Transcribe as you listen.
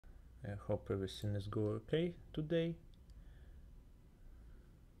I hope everything is going okay today,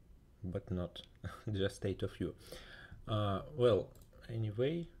 but not just 8 of you. Well,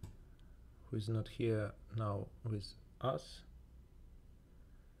 anyway, who is not here now with us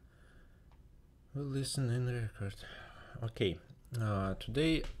will listen in record. Okay,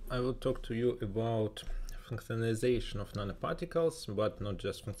 today I will talk to you about functionalization of nanoparticles, but not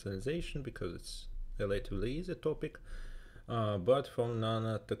just functionalization because it's a relatively easy topic, but from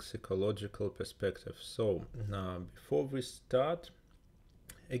nanotoxicological perspective. So before we start,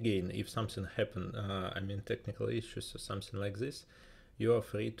 again, if something happened, technical issues or something like this, you are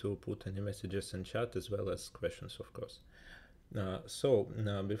free to put any messages in chat as well as questions, of course.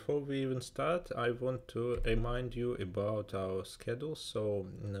 Before we even start, I want to remind you about our schedule. So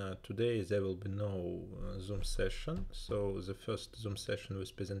today there will be no Zoom session. So the first Zoom session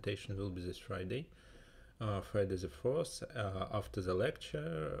with presentation will be this Friday, Friday the 4th. After the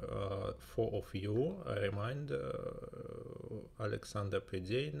lecture, 4 of you, I remind, Alexander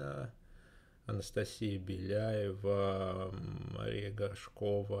Predeyna, Anastasia Belaeva, Maria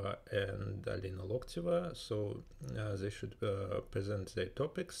Gorshkova, and Alina Lokteva. So they should present their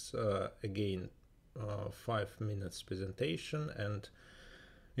topics. Again, 5 minutes presentation, and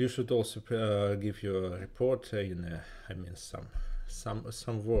you should also give your report in some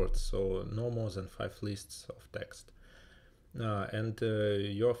words, so no more than 5 lists of text. And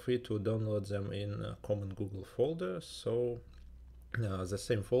you're free to download them in a common Google folder. So the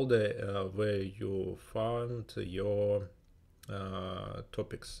same folder where you found your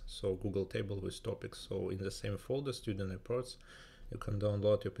topics, so Google table with topics. So in the same folder, student reports, you can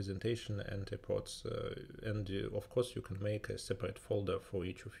download your presentation and reports, and of course you can make a separate folder for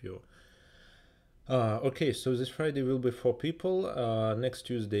each of you. Okay, so this Friday will be 4 people, next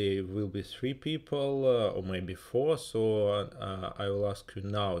Tuesday will be 3 people, or maybe 4, so I will ask you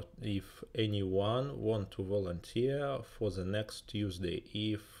now if anyone want to volunteer for the next Tuesday.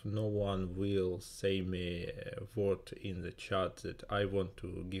 If no one will say me a word in the chat that I want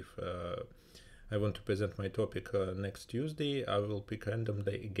to present my topic next Tuesday, I will pick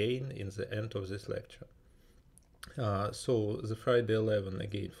randomly again in the end of this lecture. So the Friday 11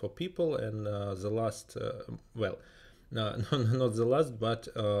 again for people, and the last, not the last, but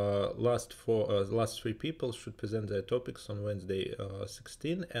last 3 people should present their topics on Wednesday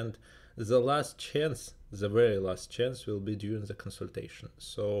 16, and the last chance, the very last chance, will be during the consultation.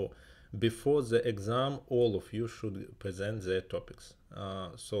 So before the exam, all of you should present their topics.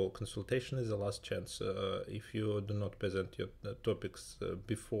 So consultation is the last chance. If you do not present your topics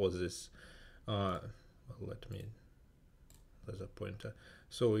before this, as a pointer.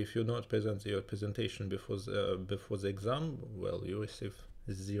 So if you not present your presentation before the exam, well, you receive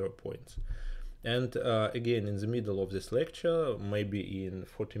 0 points. And again, in the middle of this lecture, maybe in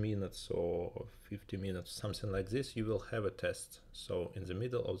 40 minutes or 50 minutes, something like this, you will have a test. So in the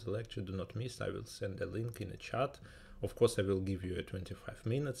middle of the lecture, do not miss. I will send a link in the chat. Of course, I will give you 25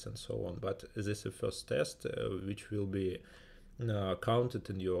 minutes and so on. But this is the first test, which will be counted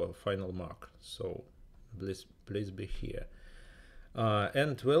in your final mark. So please be here. Let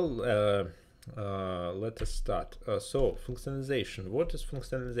us start. So functionalization. What is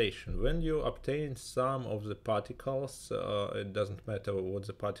functionalization? When you obtain some of the particles, it doesn't matter what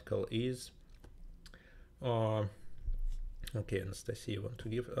the particle is. Okay, Anastasia, you want to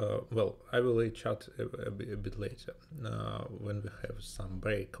give? Well, I will read chat a bit later when we have some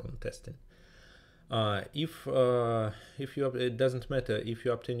break on testing. It doesn't matter if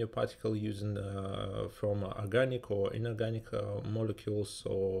you obtain your particle using from organic or inorganic molecules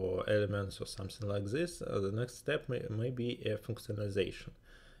or elements or something like this. The next step may be a functionalization.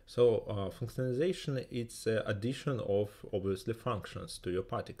 So functionalization, it's addition of obviously functions to your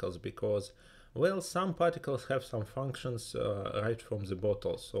particles, because, well, some particles have some functions right from the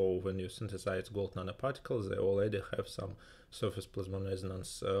bottle. So when you synthesize gold nanoparticles, they already have some surface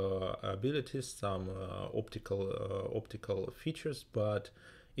plasmoresonance abilities, some optical features. But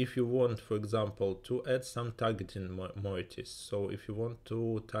if you want, for example, to add some targeting moieties, so if you want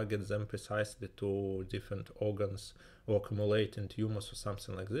to target them precisely to different organs or accumulating tumors or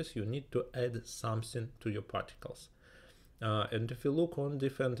something like this, you need to add something to your particles. And if you look on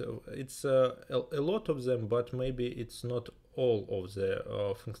different, it's a lot of them, but maybe it's not all of the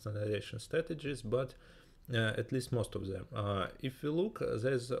functionalization strategies, but at least most of them. If you look,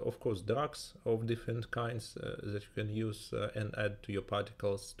 there's of course drugs of different kinds that you can use and add to your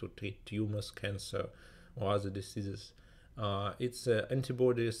particles to treat tumors, cancer, or other diseases. It's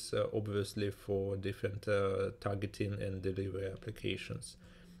antibodies, obviously, for different targeting and delivery applications.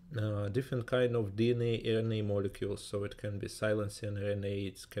 different kind of DNA, RNA molecules. So it can be silencing RNA,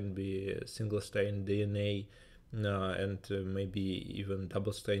 it can be single-strand DNA, and maybe even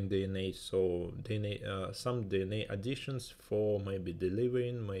double-strand DNA. So DNA, some DNA additions for maybe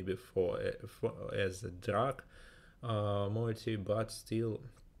delivering, maybe for as a drug moiety, but still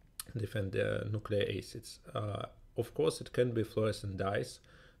different nucleic acids. Of course, it can be fluorescent dyes.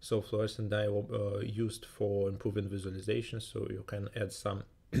 So fluorescent dye used for improving visualization. So you can add some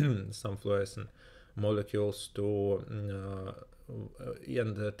some fluorescent molecules to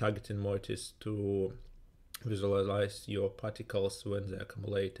and targeting moieties to visualize your particles when they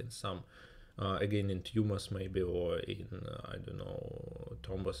accumulate in some again in tumors maybe, or in I don't know,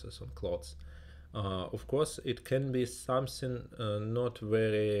 thrombosis on clots. Of course, it can be something not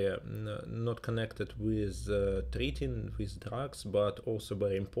very not connected with treating with drugs, but also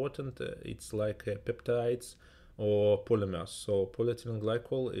very important. It's like peptides or polymers. So polyethylene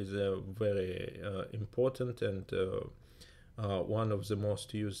glycol is a very important and one of the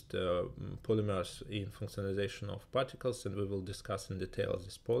most used polymers in functionalization of particles, and we will discuss in detail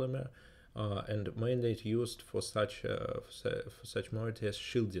this polymer. And mainly it's used for such moiety as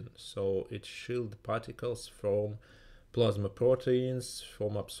shielding. So it shields particles from plasma proteins,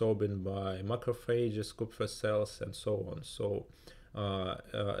 from absorbing by macrophages, Kupffer cells, and so on. So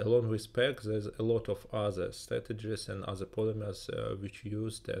along with PEG, there's a lot of other strategies and other polymers which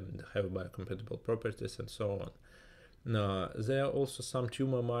used and have biocompatible properties and so on. There are also some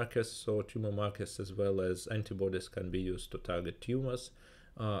tumor markers, so tumor markers as well as antibodies can be used to target tumors.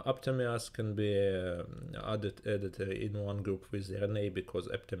 Aptamers can be added in one group with RNA, because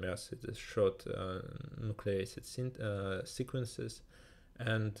aptamers is short nucleic acid sequences,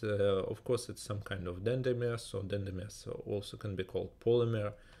 and of course it's some kind of dendrimer. So dendrimers also can be called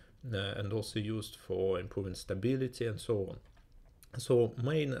polymer and also used for improving stability and so on. So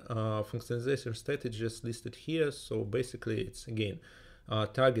main functionalization strategies listed here. So basically it's again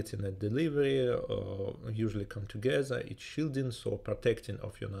targeting and delivery usually come together. It's shielding, so protecting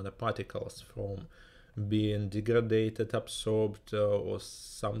of your nanoparticles from being degraded, absorbed, or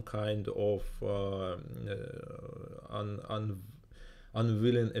some kind of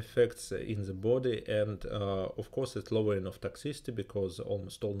unwilling effects in the body. And of course it's lowering of toxicity, because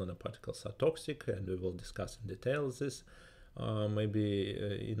almost all nanoparticles are toxic, and we will discuss in detail this maybe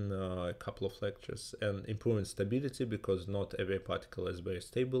in a couple of lectures. And improving stability, because not every particle is very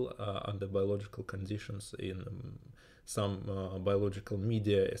stable under biological conditions in some biological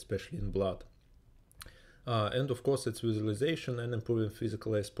media, especially in blood. And of course it's visualization and improving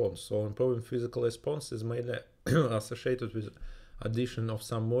physical response. So improving physical response is mainly associated with addition of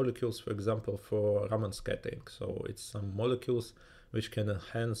some molecules, for example for Raman scattering. So it's some molecules which can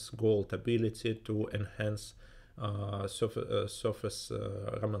enhance gold ability to enhance surface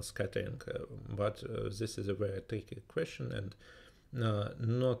Raman scattering, but this is a very tricky question, and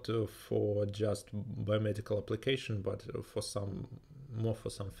not for just biomedical application, but for some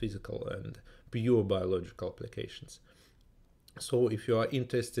physical and pure biological applications. So if you are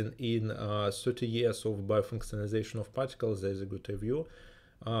interested in 30 years of biofunctionalization of particles, there is a good review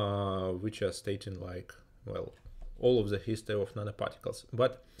which are stating like, well, all of the history of nanoparticles.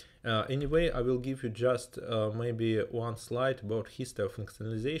 But anyway, I will give you just maybe one slide about history of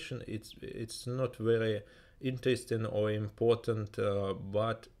functionalization. It's not very interesting or important,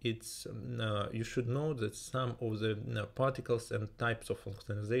 but it's you should know that some of the particles and types of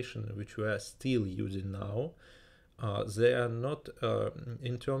functionalization which we are still using now, they are not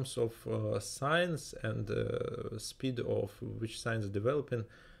in terms of science and speed of which science is developing.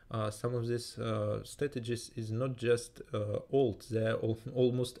 Some of these strategies is not just old, they are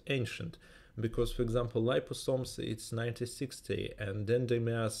almost ancient, because for example liposomes it's 1960, and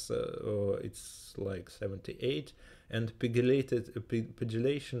dendrimers it's like 78, and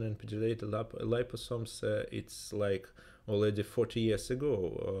PEGylation and PEGylated liposomes it's like already 40 years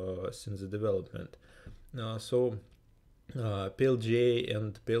ago since the development. So PLJ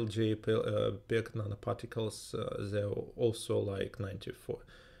and PEG nanoparticles, they're also like 1994.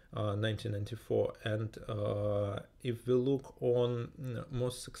 And if we look on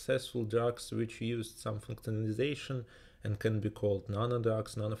most successful drugs which used some functionalization and can be called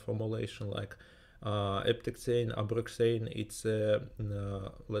nanodrugs, nanoformulation, like eptaxane, abroxane, it's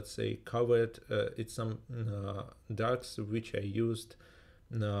let's say covered, it's some drugs which are used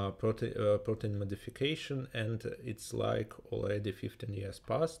protein modification, and it's like already 15 years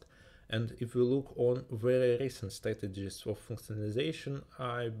past. And if we look on very recent strategies of functionalization,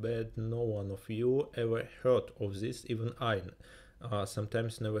 I bet no one of you ever heard of this. Even I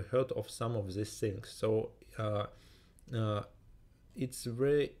sometimes never heard of some of these things. So it's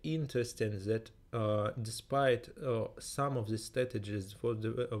very interesting that despite some of these strategies were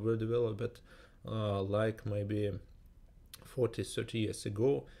developed like maybe 40-30 years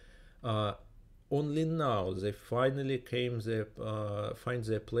ago, only now they finally find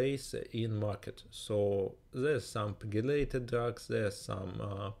their place in market. So there's some PEGylated drugs, there's some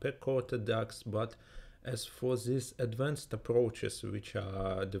PEG-coated drugs, but as for these advanced approaches which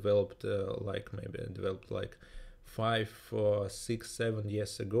are developed like 5, 6, 7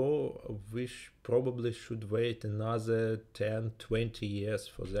 years ago, we probably should wait another 10, 20 years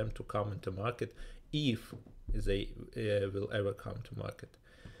for them to come into market, if they will ever come to market.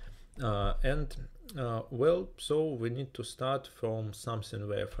 Well, so we need to start from something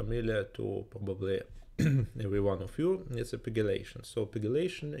very familiar to probably every one of you. It's a PEGylation. So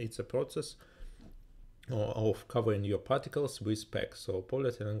PEGylation, it's a process of covering your particles with PEG, so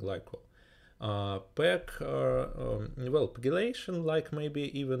polyethylene glycol. PEG, well, PEGylation, like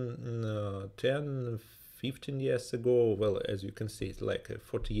maybe even 10, 15 years ago, well, as you can see, it's like a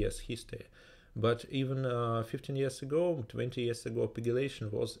 40 years history. But even 15 years ago, 20 years ago,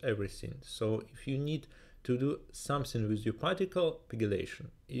 PEGylation was everything. So if you need to do something with your particle, PEGylation.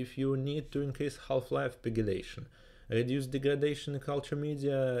 If you need to increase half-life, PEGylation. Reduce degradation in culture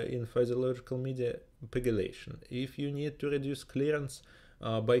media, in physiological media, PEGylation. If you need to reduce clearance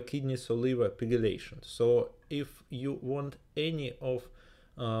by kidneys or liver, PEGylation. So if you want any of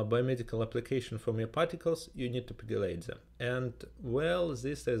biomedical application from your particles, you need to PEGylate them. And well,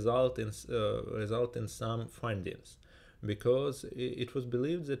 this result in some findings, because it was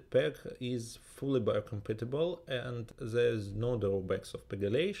believed that PEG is fully biocompatible and there's no drawbacks of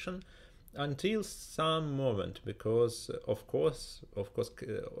PEGylation until some moment, because of course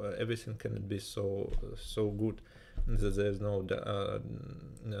everything cannot be so good that there's no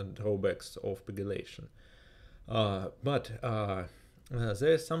drawbacks of PEGylation. But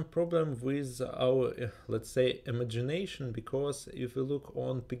there's some problem with our, let's say, imagination, because if we look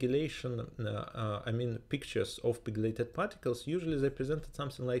on PEGylation, I mean pictures of PEGylated particles, usually they presented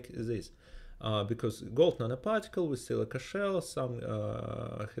something like this. Because gold nanoparticle with silica shell, some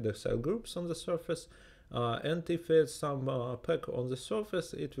hydroxyl groups on the surface, and if there's some PEG on the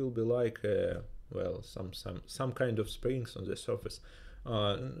surface, it will be like well, some kind of springs on the surface.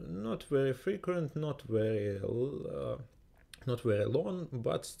 Not very frequent, not very long,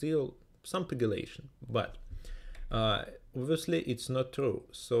 but still some PEGylation. But obviously it's not true.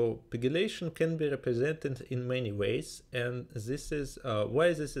 So PEGylation can be represented in many ways, and this is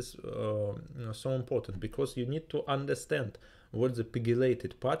why this is so important, because you need to understand what the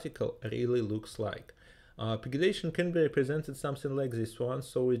PEGylated particle really looks like. PEGylation can be represented something like this one.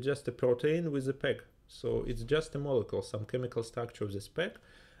 So it's just a protein with a PEG. So it's just a molecule, some chemical structure of this PEG.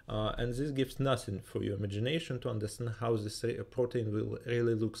 And this gives nothing for your imagination to understand how this protein will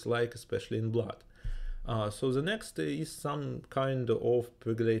really looks like, especially in blood. So the next is some kind of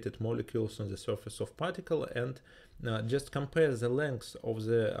PEGylated molecules on the surface of particle, and just compare the length of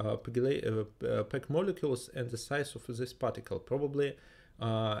the PEG molecules and the size of this particle. Probably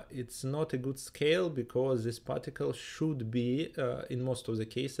it's not a good scale, because this particle should be, in most of the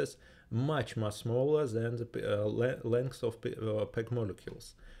cases, much smaller than the length of PEG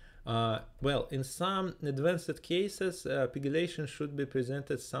molecules. Well, in some advanced cases, PEGylation should be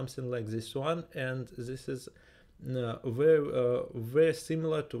presented something like this one, and this is very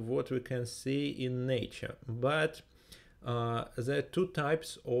similar to what we can see in nature. But there are two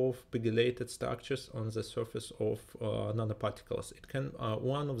types of PEGylated structures on the surface of nanoparticles. It can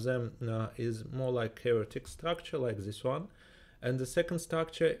one of them is more like chaotic structure, like this one. And the second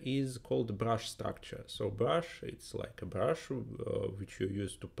structure is called brush structure. So brush, it's like a brush which you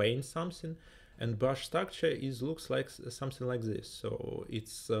use to paint something, and brush structure looks like something like this. So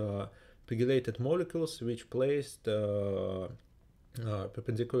it's PEGylated molecules which placed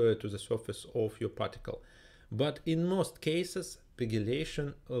perpendicular to the surface of your particle. But in most cases,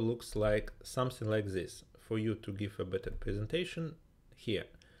 PEGylation looks like something like this. For you to give a better presentation, here.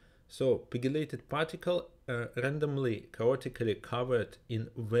 So PEGylated particle randomly, chaotically covered in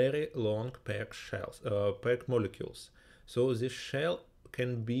very long PEG shells, PEG molecules. So this shell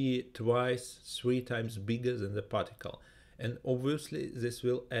can be 2-3 times bigger than the particle. And obviously this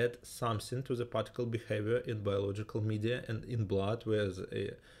will add something to the particle behavior in biological media and in blood, where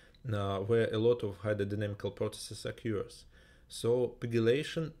a lot of hydrodynamical processes occurs. So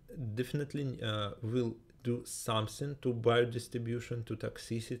PEGylation definitely will do something to biodistribution, to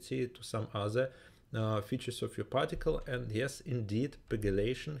toxicity, to some other features of your particle. And yes, indeed,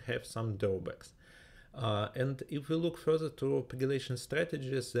 PEGylation have some drawbacks. And if we look further to PEGylation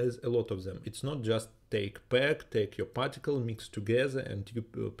strategies, there's a lot of them. It's not just take PEG, take your particle, mix together, and you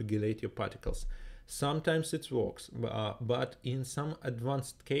PEGylate your particles. Sometimes it works, but in some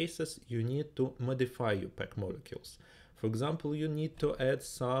advanced cases, you need to modify your PEG molecules. For example, you need to add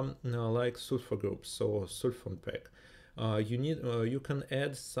some like sulfur groups, so sulfon PEG. You can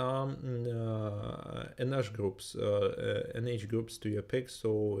add some NH groups to your PEG,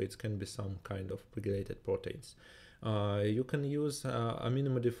 so it can be some kind of PEGylated proteins. You can use amino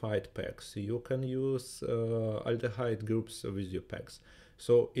modified PEGs. You can use aldehyde groups with your PEGs.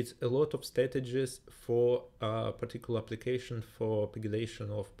 So it's a lot of strategies for a particular application for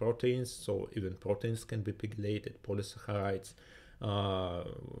PEGylation of proteins. So even proteins can be PEGylated, polysaccharides,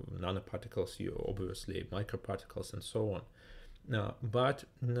 nanoparticles, obviously microparticles, and so on. But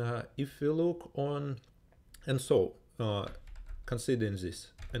if we look on, and so considering this,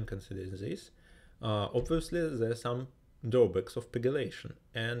 obviously there are some drawbacks of PEGylation,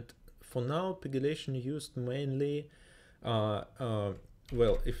 and for now PEGylation used mainly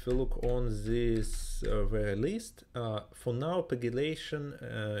well, if we look on this very list, for now PEGylation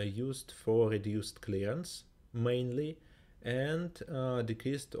used for reduced clearance mainly, and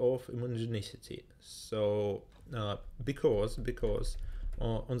decreased of immunogenicity. So because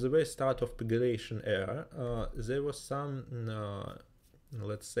on the very start of PEGylation era, there was some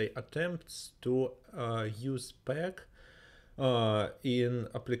let's say attempts to use PEG in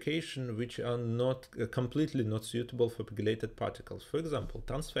application which are not completely not suitable for PEGylated particles. For example,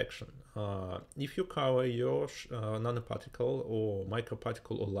 transfection. If you cover your nanoparticle or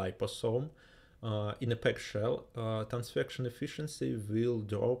microparticle or liposome in a PEG shell, transfection efficiency will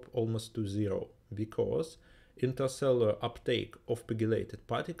drop almost to zero, because intercellular uptake of PEGylated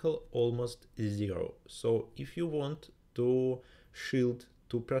particle almost zero. So if you want to shield,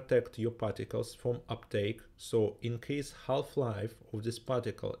 to protect your particles from uptake, so increase half-life of this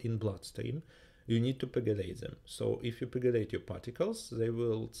particle in bloodstream, you need to PEGylate them. So if you PEGylate your particles, they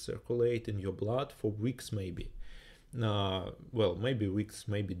will circulate in your blood for weeks maybe. Well, maybe weeks,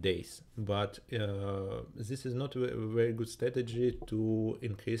 maybe days, but this is not a very good strategy to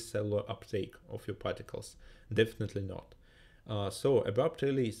increase cellular uptake of your particles. Definitely not. So abrupt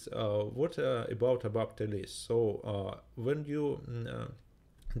release. What about abrupt release? So when you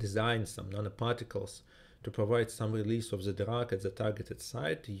design some nanoparticles to provide some release of the drug at the targeted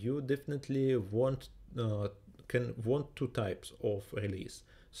site, you definitely can want two types of release: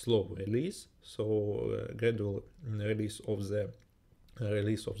 slow release, so gradual release of the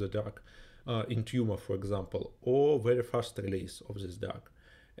drug in tumor, for example, or very fast release of this drug.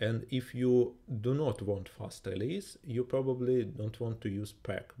 And if you do not want fast release, you probably don't want to use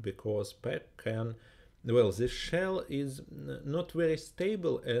PEG, because PEG can, well, the shell is not very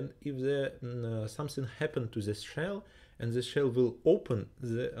stable, and if something happened to this shell, and the shell will open,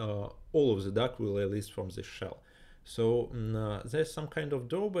 all of the drug will release from the shell. So there's some kind of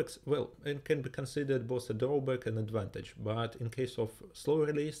drawbacks. Well, it can be considered both a drawback and advantage, but in case of slow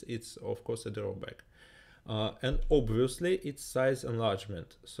release, it's of course a drawback. And obviously it's size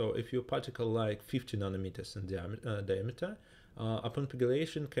enlargement. So if your particle like 50 nanometers in diameter, upon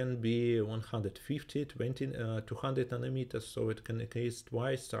PEGylation can be 150, 200 nanometers, so it can increase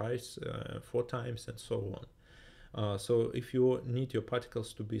twice, thrice, 4 times, and so on. So if you need your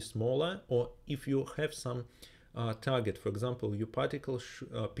particles to be smaller, or if you have some target, for example, your particles,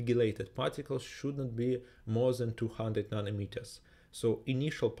 PEGylated particles shouldn't be more than 200 nanometers. So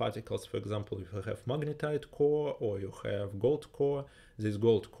initial particles, for example, if you have magnetite core or you have gold core, this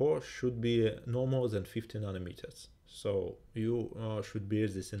gold core should be no more than 50 nanometers. So you should bear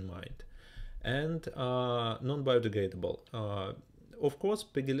this in mind. And non-biodegradable. Of course,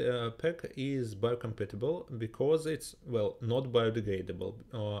 PEG is biocompatible because it's, well, not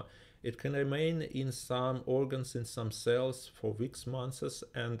biodegradable. It can remain in some organs, in some cells for weeks, months,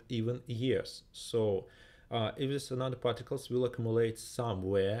 and even years. So if these nanoparticles will accumulate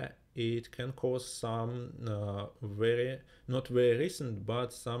somewhere, it can cause some not very recent,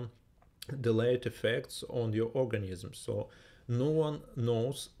 but some delayed effects on your organism. So no one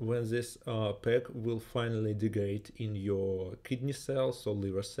knows when this PEG will finally degrade in your kidney cells or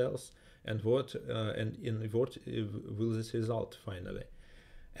liver cells, and what will this result finally.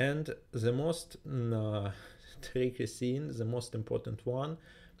 And the most tricky thing, the most important one,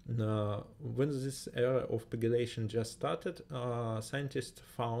 when this era of PEGylation just started, scientists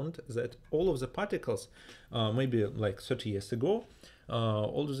found that all of the particles, maybe like 30 years ago,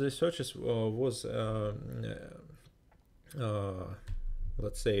 all of the researchers was,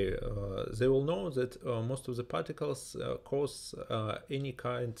 let's say, they will know that most of the particles cause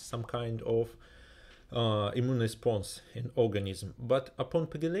some kind of immune response in organism. But upon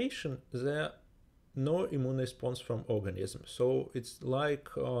PEGylation, there no immune response from organism. So it's like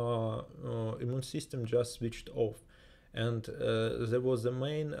immune system just switched off. And there was the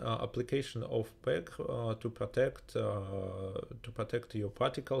main application of PEG to protect your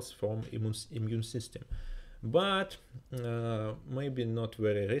particles from immune system. But maybe not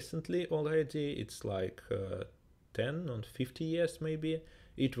very recently already, it's like 10 or 50 years maybe,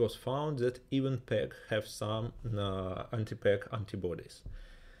 it was found that even PEG have some anti-PEG antibodies.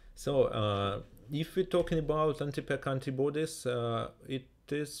 So if we're talking about anti-PEG antibodies, it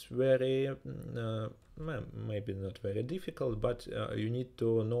is very, maybe not very difficult, but you need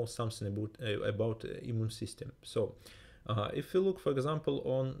to know something about immune system. So if you look, for example,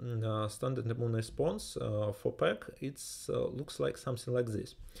 on standard immune response for PEG, it looks like something like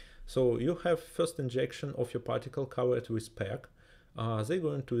this. So you have first injection of your particle covered with PEG. They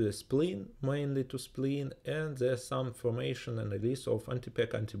go into the spleen, mainly to spleen, and there's some formation and release of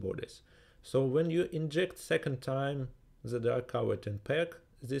anti-PEG antibodies. So when you inject second time the drug covered in PEG,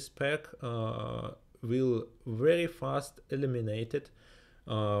 this PEG will very fast eliminate it,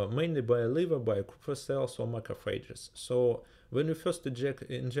 mainly by liver, by Kupffer cells or macrophages. So when you first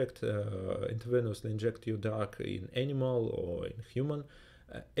intravenously inject your drug in animal or in human,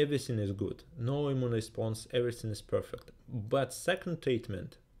 everything is good, no immune response, everything is perfect. But second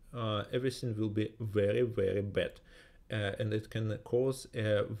treatment, everything will be very, very bad, and it can cause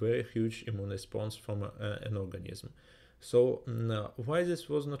a very huge immune response from an organism. So why this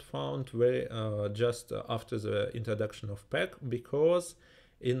was not found very just after the introduction of PEG? Because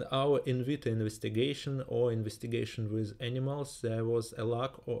in our in vitro investigation or investigation with animals, there was a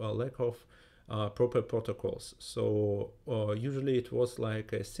lack of proper protocols. So usually it was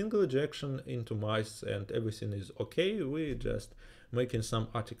like a single injection into mice and everything is okay, we just making some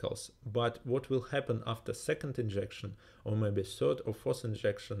articles. But what will happen after second injection or maybe third or fourth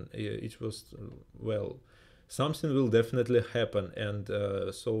injection, it was, well, something will definitely happen. And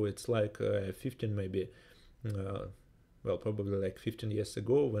so it's like 15 maybe, well, probably like 15 years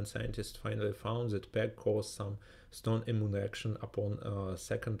ago, when scientists finally found that PEG caused some strong immune reaction upon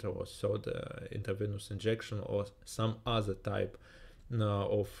second or third intravenous injection or some other type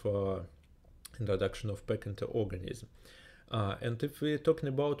of introduction of PEG into organism. And if we're talking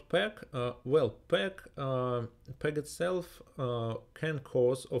about PEG, well, PEG itself can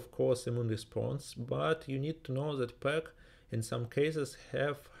cause, of course, immune response, but you need to know that PEG in some cases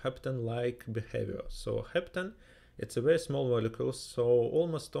have heptan-like behavior. So heptan, it's a very small molecule, so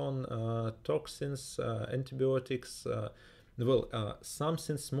almost on toxins, antibiotics, well,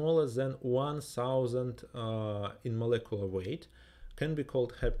 something smaller than 1000 in molecular weight can be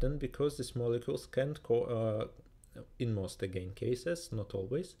called heptan, because these molecules can, in most again cases, not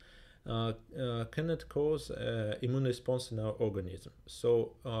always, cannot cause immune response in our organism.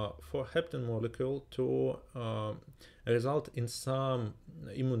 So for heptan molecule to result in some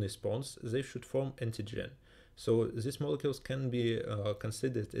immune response, they should form antigen. So these molecules can be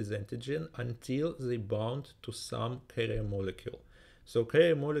considered as antigen until they bound to some carrier molecule. So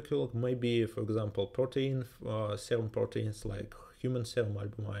carrier molecule may be, for example, protein, serum proteins like human serum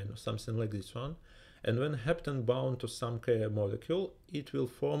albumin or something like this one. And when heptan bound to some carrier molecule, it will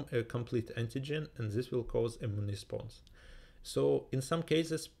form a complete antigen, and this will cause immune response. So in some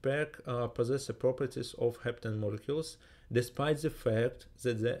cases, PEG possess the properties of heptan molecules, despite the fact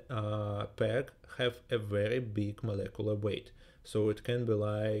that the PEG have a very big molecular weight. So it can be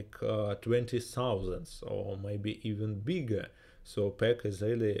like 20,000 or maybe even bigger. So PEG is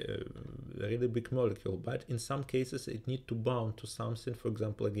really a really big molecule, but in some cases it needs to bound to something, for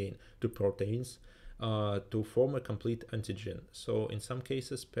example, again, to proteins, to form a complete antigen. So in some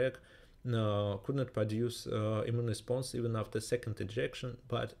cases PEG could not produce immune response even after second injection,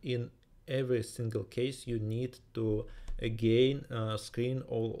 but in every single case you need to again screen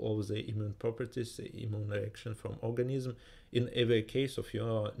all of the immune properties, the immune reaction from organism in every case of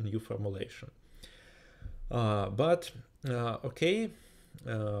your new formulation. Okay,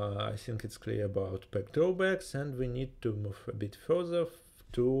 I think it's clear about PEG drawbacks, and we need to move a bit further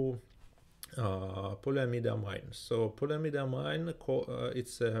to polyamidamine. So polyamidamine,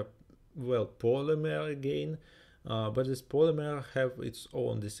 it's a, well, polymer again, but this polymer have its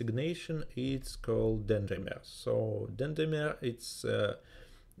own designation. It's called dendrimer. So dendrimer, it's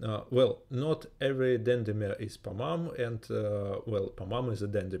well, not every dendrimer is PAMAM, and well, PAMAM is a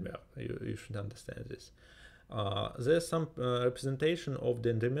dendrimer. You should understand this. There's some representation of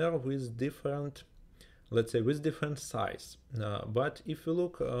dendrimer with different, let's say, with different size. But if you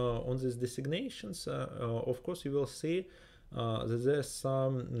look on these designations, of course, you will see there's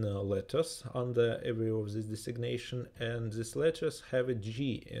some letters under every of this designation, and these letters have a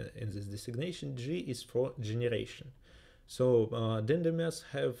G in this designation. G is for generation. So dendrimers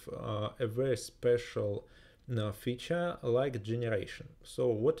have a very special feature like generation. So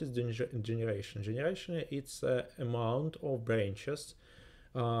what is generation? Generation, it's amount of branches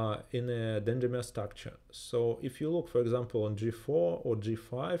in a dendrimer structure. So if you look, for example, on G4 or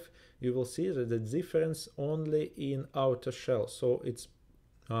G5, you will see that the difference only in outer shell. So it's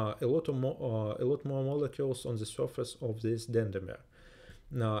a lot more molecules on the surface of this dendrimer.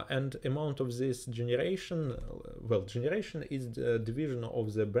 And amount of this generation, well, generation is the division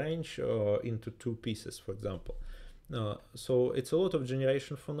of the branch into two pieces, for example. So it's a lot of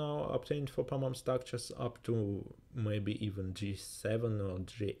generation for now obtained for PAMAM structures up to maybe even G7 or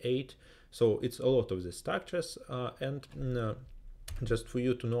G8. So it's a lot of the structures, and just for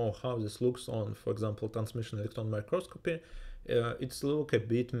you to know how this looks on, for example, transmission electron microscopy, it's look a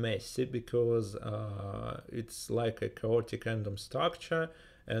bit messy because it's like a chaotic random structure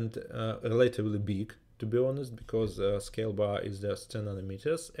and relatively big, to be honest, because scale bar is just 10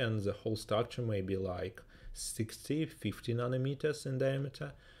 nanometers and the whole structure may be like 50 nanometers in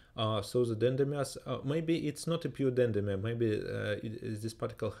diameter. So the dendrimers, maybe it's not a pure dendrimer, maybe this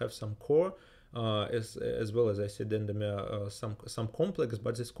particle have some core, as well as I said, dendrimer, some complex,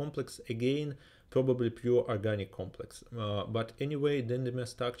 but this complex again probably pure organic complex. But anyway, dendrimer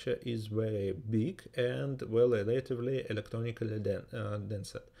structure is very big and well relatively electronically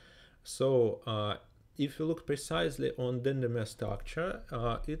dense. So if you look precisely on dendrimer structure,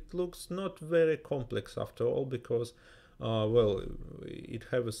 it looks not very complex after all, because well, it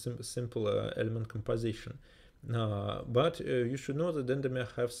have a simple element composition. But you should know that dendrimer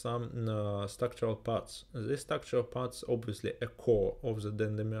have some structural parts. These structural parts obviously a core of the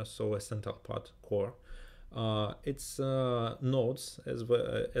dendrimer, so a central part core. It's nodes,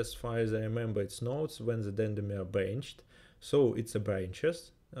 as far as I remember, it's nodes when the dendrimer branched. So it's a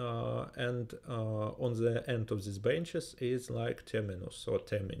branches, and on the end of these branches is like terminus or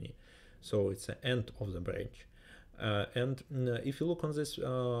termini. So it's the end of the branch. And if you look on this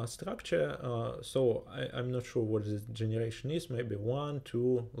structure, so I'm not sure what this generation is, maybe 1,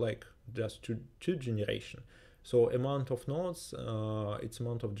 2, like just two generation. So amount of nodes, it's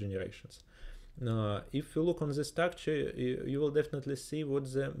amount of generations. If you look on the structure, you will definitely see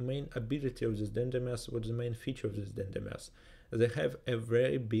what's the main ability of these dendrimers, what's the main feature of these dendrimers. They have a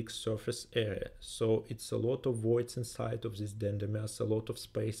very big surface area, so it's a lot of voids inside of these dendrimers, a lot of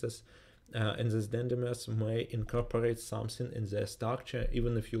spaces. And these dendrimers may incorporate something in their structure.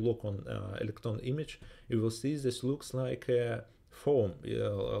 Even if you look on electron image, you will see this looks like a foam,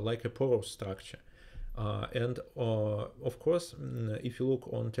 like a porous structure. And of course, if you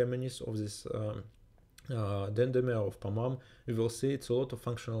look on terminus of this dendrimer of PAMAM, you will see it's a lot of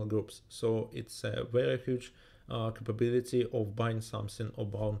functional groups. So it's a very huge capability of bind something or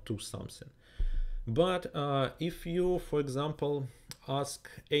bound to something. But if you, for example, ask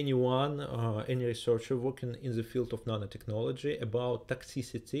anyone, any researcher working in the field of nanotechnology about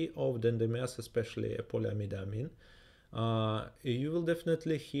toxicity of dendrimers, especially polyamidamine, you will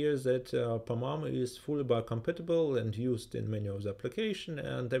definitely hear that PAMAM is fully biocompatible and used in many of the applications,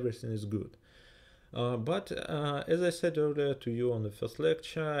 and everything is good. But as I said earlier to you on the first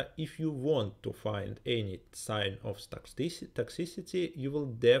lecture, if you want to find any sign of toxicity, you will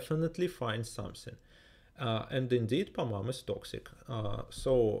definitely find something. And indeed, PAMAM is toxic.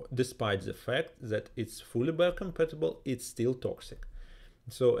 So despite the fact that it's fully biocompatible, it's still toxic.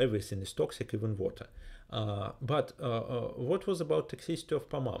 So everything is toxic, even water. But what was about toxicity of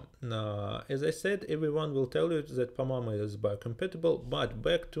PAMAM? As I said, everyone will tell you that PAMAM is biocompatible, but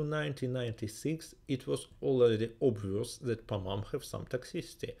back to 1996, it was already obvious that PAMAM have some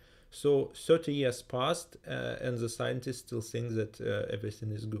toxicity. So 30 years passed, and the scientists still think that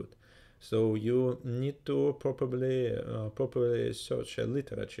everything is good. So you need to properly search a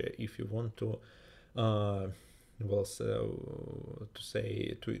literature if you want to well, so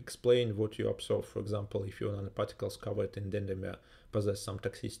to explain what you observe. For example, if your nanoparticles covered in dendrimer possess some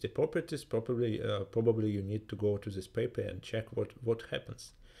toxicity properties, probably you need to go to this paper and check what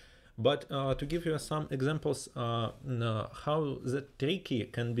happens. But to give you some examples how the tricky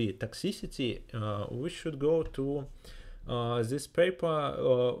can be toxicity, we should go to this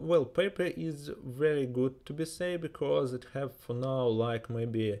paper. Well, paper is very good to be said because it have for now like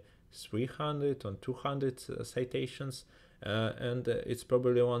maybe 300 or 200 citations, and it's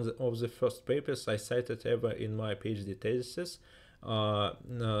probably one of the first papers I cited ever in my PhD thesis.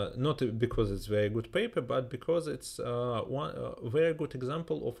 Not because it's a very good paper, but because it's one very good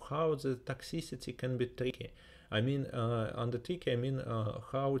example of how the toxicity can be tricky. I mean, under TK, I mean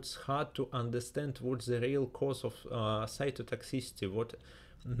how it's hard to understand what's the real cause of cytotoxicity,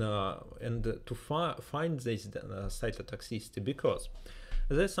 and to find this cytotoxicity, because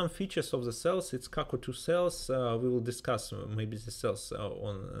there's some features of the cells. It's CACO2 cells. We will discuss maybe the cells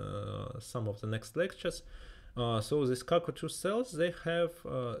on some of the next lectures. So these CACO2 cells, they have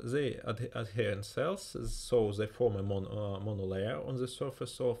adherent cells, so they form a monolayer on the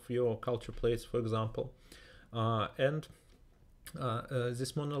surface of your culture plates, for example. And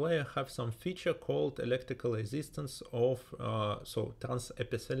this monolayer have some feature called electrical resistance of, so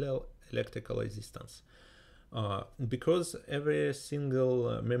transepithelial electrical resistance. Because every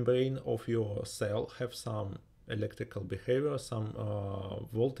single membrane of your cell have some electrical behavior, some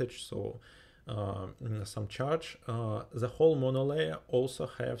voltage, so some charge, the whole monolayer also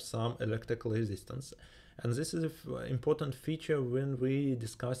have some electrical resistance. And this is an important feature when we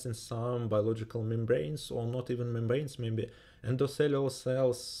discuss in some biological membranes, or not even membranes, maybe endocellular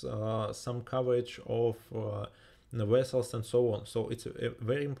cells, some coverage of the vessels and so on. So it's a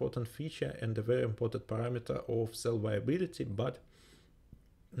very important feature and a very important parameter of cell viability, but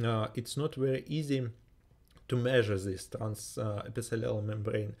it's not very easy to measure this transepithelial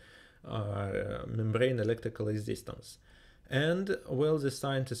membrane electrical resistance. And well, the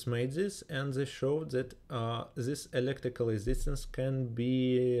scientists made this, and they showed that this electrical resistance can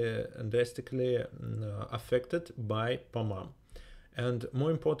be drastically affected by PAMAM. And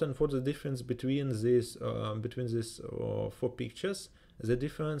more important, for the difference between these four pictures, the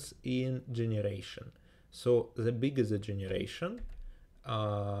difference in generation. So the bigger the generation,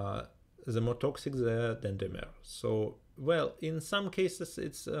 the more toxic the dendrimer. So, well, in some cases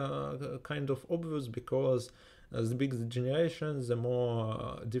it's kind of obvious, because as the bigger the generation, the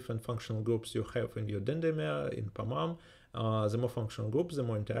more different functional groups you have in your dendrimer, in PAMAM, the more functional groups, the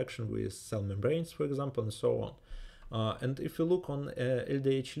more interaction with cell membranes, for example, and so on. And if you look on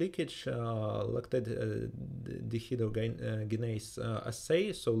LDH leakage, lactate dehydrogenase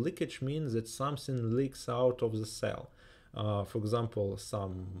assay, so leakage means that something leaks out of the cell. For example,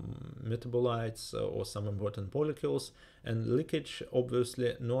 some metabolites or some important molecules, and leakage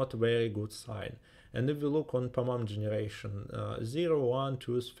obviously not very good sign. And if we look on PAMAM generation 0, 1,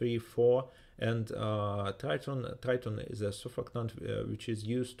 2, 3, 4, and triton is a surfactant which is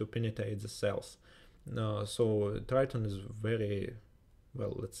used to penetrate the cells. So triton is very,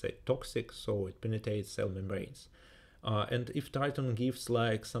 well, let's say toxic, so it penetrates cell membranes. And if triton gives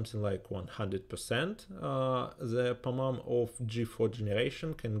like something like 100%, the PAMAM of G4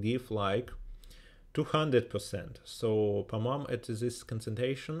 generation can give like 200%. So PAMAM at this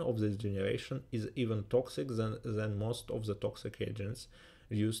concentration of this generation is even toxic than most of the toxic agents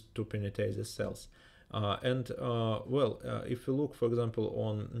used to penetrate the cells. If you look, for example,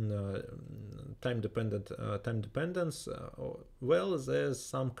 on time dependence, well, there's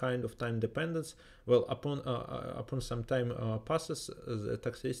some kind of time dependence. Well, upon some time passes, the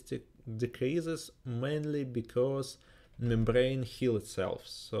toxicity decreases, mainly because membrane heal itself.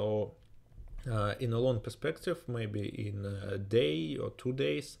 So in a long perspective, maybe in a day or 2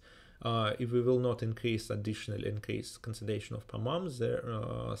 days, if we will not additionally increase concentration of PAMAM,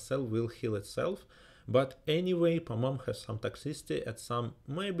 the cell will heal itself. But anyway, PAMAM has some toxicity at some,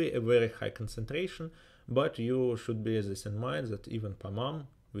 maybe a very high concentration, but you should bear this in mind that even PAMAM,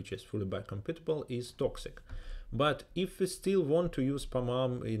 which is fully biocompatible, is toxic. But if we still want to use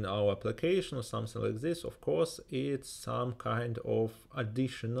PAMAM in our application or something like this, of course, it's some kind of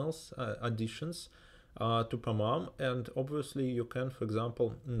additions to PAMAM, and obviously you can, for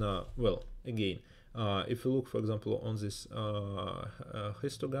example, if you look, for example, on this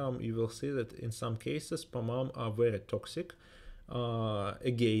histogram, you will see that in some cases PAMAM are very toxic.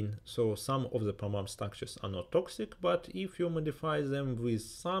 So some of the PAMAM structures are not toxic, but if you modify them with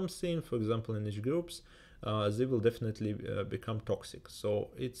something, for example, in H groups, they will definitely become toxic.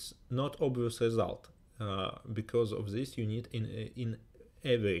 So it's not obvious result. Because of this, you need in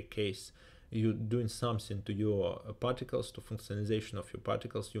every case, you're doing something to your particles, to functionalization of your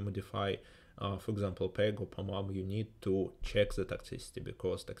particles, you modify, for example, PEG or PAMAM, you need to check the toxicity,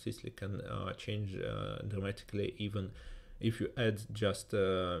 because toxicity can change dramatically even if you add just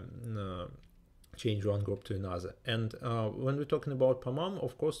change one group to another. And when we're talking about PAMAM,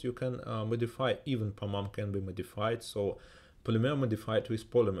 of course, you can modify, even PAMAM can be modified. So polymer modified with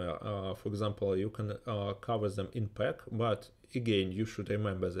polymer, for example, you can cover them in PEG, but again, you should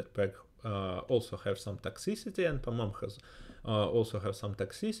remember that PEG also have some toxicity, and PAMAM has also have some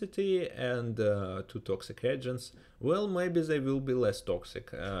toxicity, and two toxic agents, well, maybe they will be less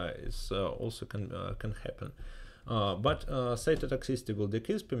toxic. It's also can happen. But cytotoxicity will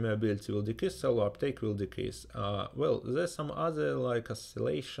decrease, permeability will decrease, cellular uptake will decrease. Well, there's some other like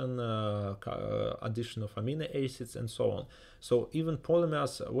acylation, addition of amino acids, and so on. So even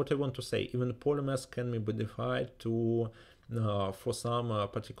polymers, what I want to say, even polymers can be modified to for some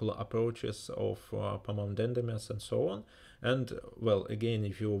particular approaches of PAMAM dendrimers and so on. And well, again,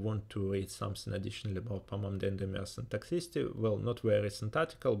 if you want to read something additionally about PAMAM dendrimers and toxicity, well, not very recent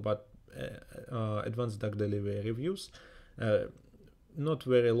article, but advanced drug delivery reviews. Not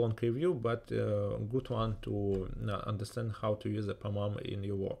very long review, but good one to understand how to use a PAMAM in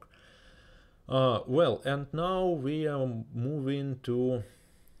your work. Well, and now we are moving to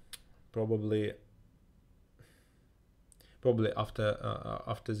probably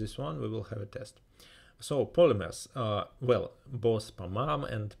after this one we will have a test. So polymers, well, both PAMAM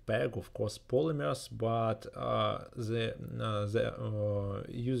and PEG, of course, polymers, but the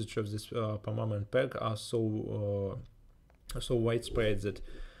usage of this PAMAM and PEG are so widespread that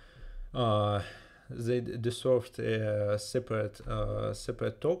they deserved a separate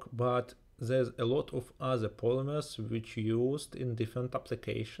talk. But there's a lot of other polymers which used in different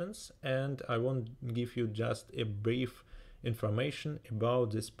applications, and I want to give you just a brief information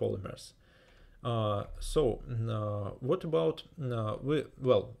about these polymers. What about we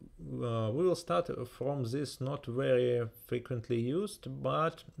will start from this not very frequently used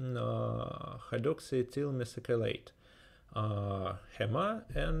but hydroxyethyl methacrylate, HEMA,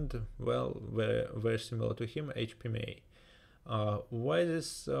 and well, very similar to HEMA, HPMA. Why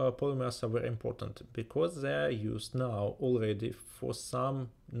these polymers are very important? Because they are used now already for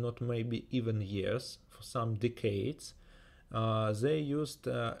some, not maybe even years, for some decades. They used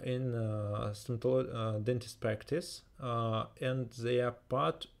in dentist practice, and they are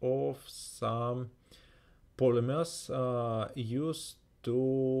part of some polymers used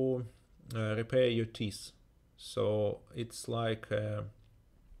to repair your teeth. So it's like they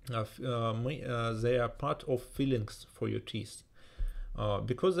are part of fillings for your teeth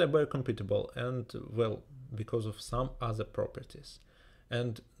because they're biocompatible and well, because of some other properties.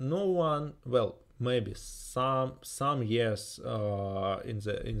 And no one, well, maybe some years in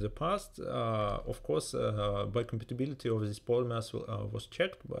the past, of course, biocompatibility of these polymers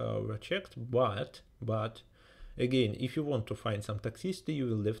were checked, but again, if you want to find some toxicity, you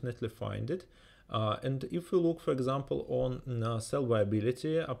will definitely find it. And if we look, for example, on cell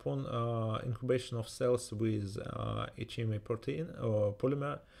viability upon incubation of cells with HEMA protein or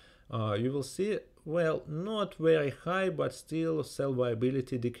polymer, you will see, well, not very high, but still cell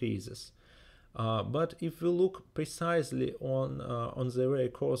viability decreases. But if we look precisely on the very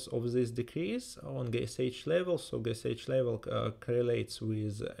cause of this decrease on GSH level, so GSH level correlates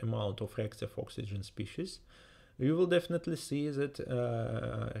with amount of reactive oxygen species, you will definitely see that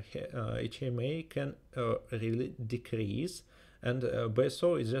HEMA can really decrease, and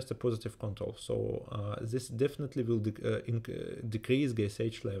BSO is just a positive control. So this definitely will decrease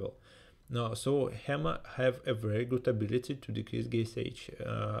GSH level. Now, so HEMA have a very good ability to decrease GSH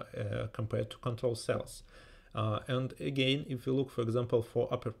compared to control cells. And again, if you look, for example, for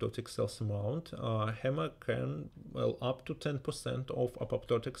apoptotic cells amount, HEMA can, well, up to 10% of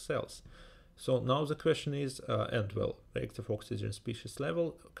apoptotic cells. So now the question is, and well, reactive oxygen species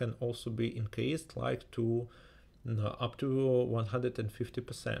level can also be increased like to up to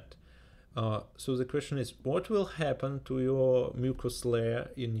 150%. So the question is, what will happen to your mucous layer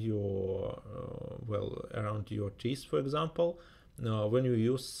in your, well, around your teeth, for example, when you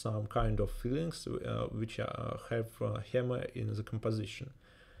use some kind of fillings which have HEMA in the composition?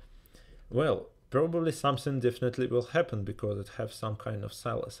 Well, probably something definitely will happen because it has some kind of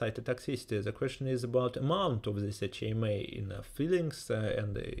cytotoxicity. The question is about amount of this HEMA in fillings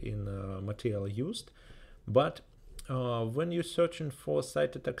and in material used. But when you're searching for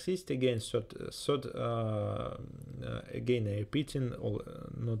cytotoxicity, again, repeating, or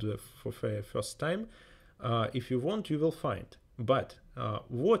not for the first time, if you want, you will find. But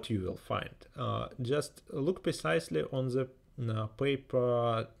what you will find, just look precisely on the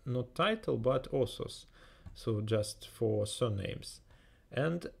paper, not title, but authors. So just for surnames.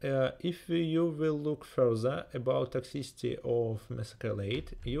 And if you will look further about toxicity of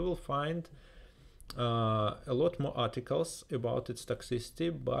methacrylate, you will find a lot more articles about its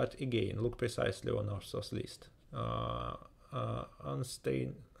toxicity, but again, look precisely on our source list.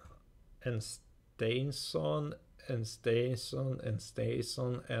 Steinson,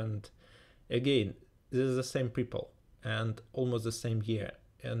 and again, this is the same people and almost the same year.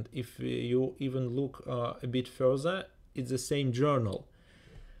 And if you even look a bit further, it's the same journal.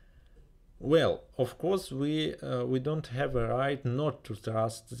 Well, of course, we don't have a right not to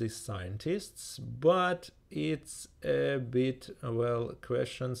trust these scientists, but it's a bit, well,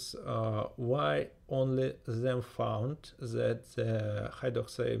 questions why only them found that the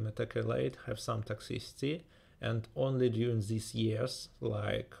hydroxymetacrillate have some toxicity, and only during these years,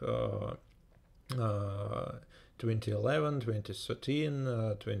 like 2011, 2013,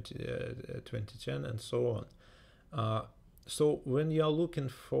 2010, and so on. So when you are looking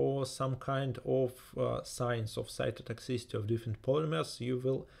for some kind of signs of cytotoxicity of different polymers,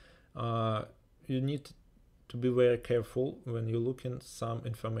 you need to be very careful when you look in some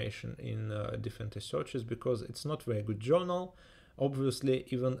information in different researches, because it's not very good journal, obviously,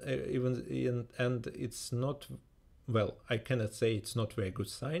 and it's not, well, I cannot say it's not very good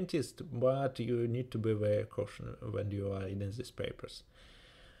scientist, but you need to be very cautious when you are reading these papers.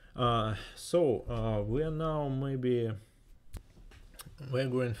 So we are now maybe we're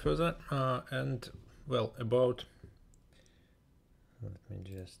going further, and well, about, let me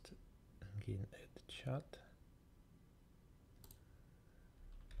just again add the chat.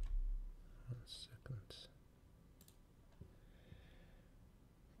 1 second.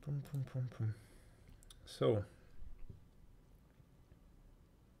 So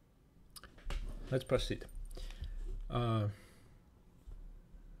let's proceed.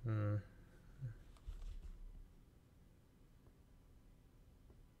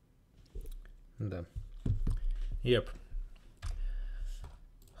 Yep.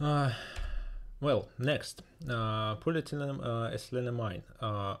 Well, next, polyethyleneamine.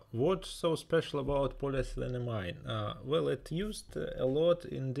 What's so special about polyethyleneamine? Well, it's used a lot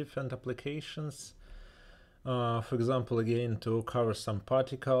in different applications. For example, again, to cover some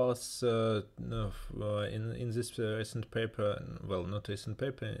particles. In this recent paper, well, not recent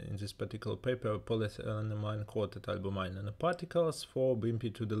paper, in this particular paper, polyethyleneamine coated albumine nanoparticles for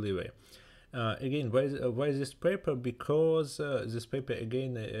BMP2 delivery. Again, why this paper? Because this paper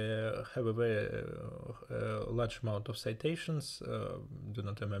again have a very large amount of citations. Do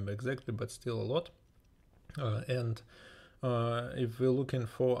not remember exactly, but still a lot. And if we're looking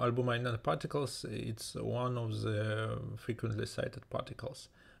for albumine nanoparticles, it's one of the frequently cited articles.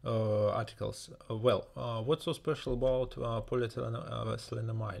 What's so special about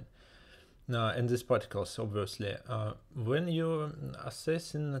polyethyleneamine? And these particles, obviously, when you're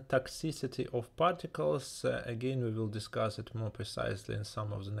assessing the toxicity of particles, again, we will discuss it more precisely in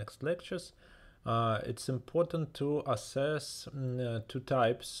some of the next lectures. It's important to assess two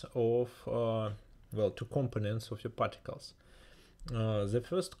types of, two components of your particles. The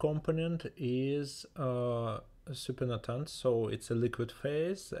first component is supernatant, so it's a liquid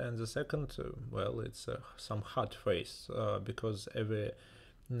phase, and the second, it's some hard phase, because every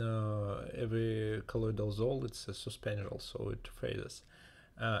colloidal sol, it's a suspensional, so it phases.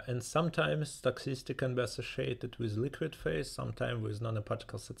 And sometimes toxicity can be associated with liquid phase, sometimes with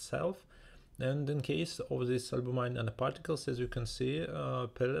nanoparticles itself. And in case of these albumine nanoparticles, as you can see,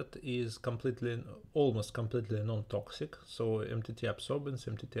 pellet is almost completely non-toxic. So MTT absorbance,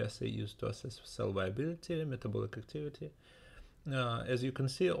 MTT assay used to assess cell viability, metabolic activity. As you can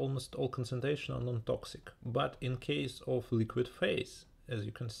see, almost all concentration are non-toxic. But in case of liquid phase, as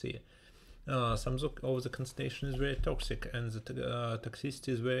you can see, some of the concentration is very toxic, and the toxicity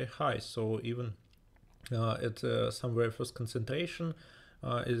is very high. So even at some very first concentration,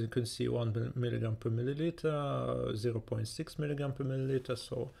 as you can see, 1 milligram per milliliter, 0.6 milligram per milliliter.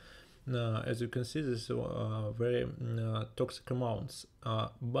 So as you can see, this is very toxic amounts.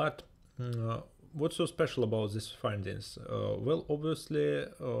 But what's so special about these findings? Well, obviously,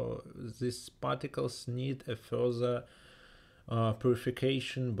 these particles need a further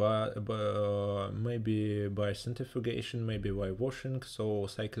purification maybe by centrifugation, maybe by washing. So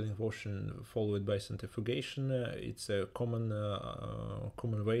cycling washing followed by centrifugation, it's a common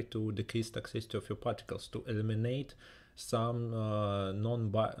way to decrease toxicity of your particles, to eliminate some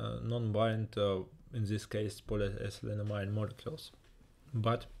non-bind, in this case polyethyleneamine molecules.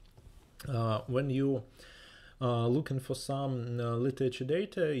 But when you looking for some literature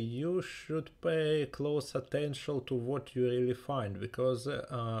data, you should pay close attention to what you really find, because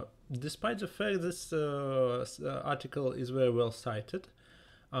despite the fact this article is very well cited,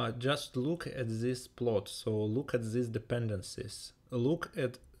 just look at this plot. So look at these dependencies, look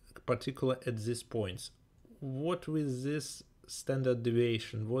at particular at these points. What with this standard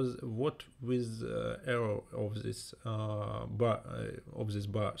deviation, what with error of this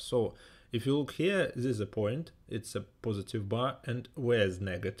bar. So if you look here, this is a point, it's a positive bar, and whereas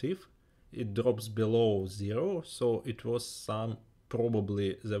negative, it drops below 0. So it was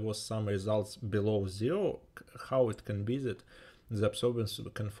probably there was some results below 0. How it can be that the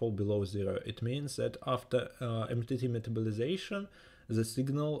absorbance can fall below 0. It means that after MTT metabolization, the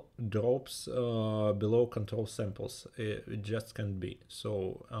signal drops below control samples. It just can't be.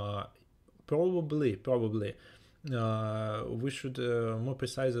 So probably we should more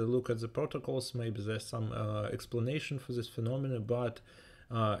precisely look at the protocols. Maybe there's some explanation for this phenomenon, but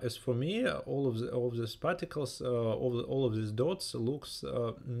as for me, all of these particles, all of these dots looks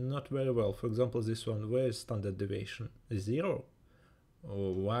not very well. For example, this one, where is standard deviation? 0.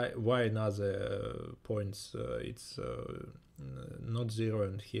 Why in other points it's not 0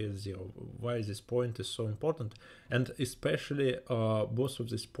 and here is 0? Why this point is so important? And especially both of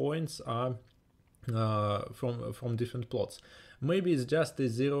these points are from different plots. Maybe it's just a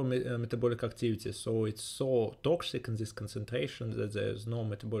 0 metabolic activity, so it's so toxic in this concentration that there's no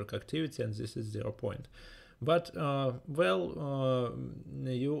metabolic activity, and this is 0 point. But you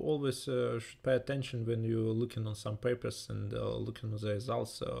always should pay attention when you're looking on some papers and looking at the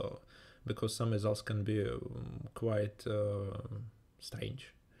results, because some results can be quite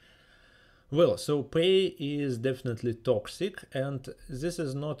strange. Well, so PEG is definitely toxic, and this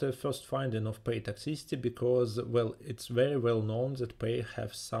is not a first finding of PEG toxicity, because, well, it's very well known that PEG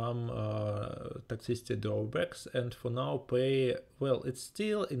have some toxicity drawbacks, and for now PEG, well, it's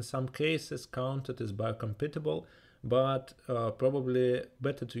still in some cases counted as biocompatible, but probably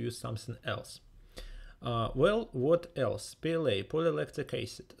better to use something else. Well, what else? PLA, polylactic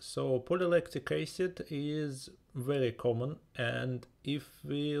acid. So polylactic acid is very common, and if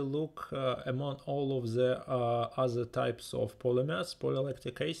we look among all of the other types of polymers,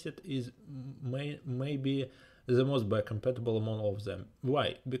 polylactic acid is maybe the most biocompatible among all of them.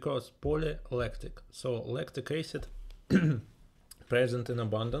 Why? Because polylactic, so lactic acid present in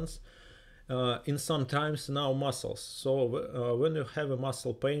abundance in sometimes now muscles. So when you have a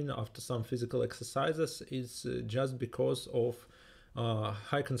muscle pain after some physical exercises, it's just because of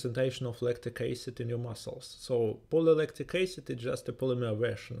high concentration of lactic acid in your muscles. So polylactic acid is just a polymer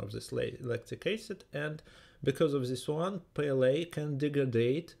version of this lactic acid, and because of this one, PLA can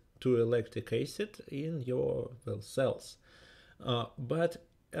degrade to a lactic acid in your cells. But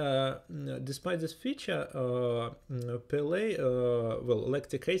despite this feature, PLA,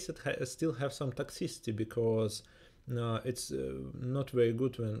 lactic acid still have some toxicity, because it's not very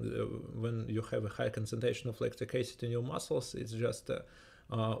good when you have a high concentration of lactic acid in your muscles. It's just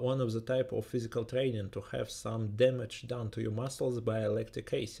one of the type of physical training to have some damage done to your muscles by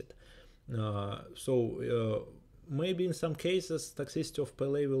lactic acid. So maybe in some cases toxicity of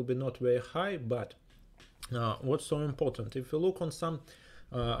PLA will be not very high, but what's so important? If you look on some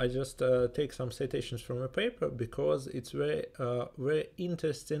I just take some citations from a paper, because it's very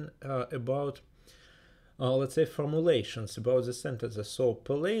interesting about let's say formulations about the sentences. So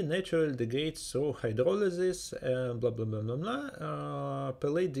PLA naturally degrades through hydrolysis, blah blah blah blah blah.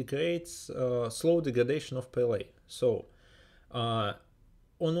 PLA degrades, slow degradation of PLA. So on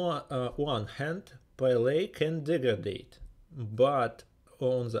one hand, PLA can degrade, but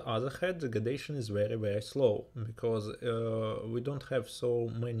on the other hand, degradation is very, very slow, because we don't have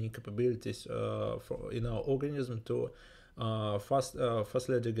so many capabilities in our organism to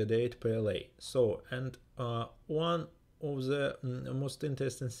fastly degrade PLA. So, and one of the most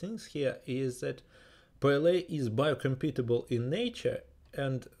interesting things here is that PLA is biocompatible in nature,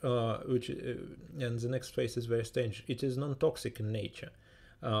 and and the next phrase is very strange. It is non-toxic in nature.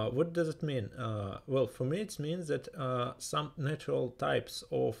 What does it mean? Well, for me it means that some natural types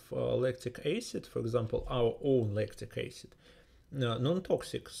of lactic acid, for example our own lactic acid,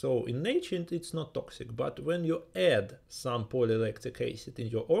 non-toxic. So in nature it's not toxic, but when you add some polylactic acid in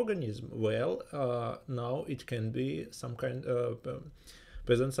your organism, well, now it can be some kind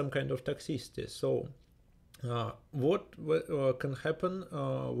present some kind of toxicity. So what can happen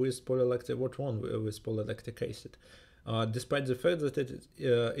with polylactic? What wrong with polylactic acid? Despite the fact that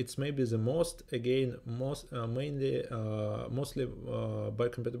it's maybe the mostly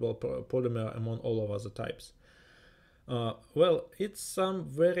biocompatible polymer among all of other types. Well, it's some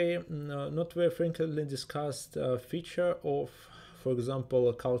very not very frequently discussed feature of, for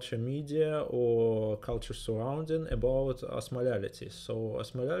example, culture media or culture surrounding about osmolality. So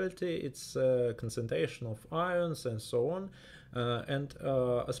osmolality, it's a concentration of ions and so on, and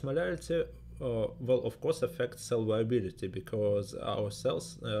osmolality well, of course, affects cell viability, because our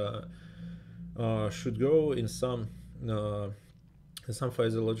cells should grow in some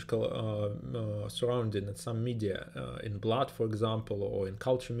physiological surrounding, in some media, in blood, for example, or in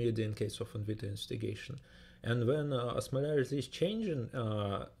culture media in case of in vitro investigation. And when osmolarity is changing,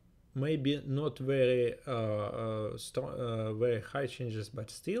 maybe not very strong, very high changes, but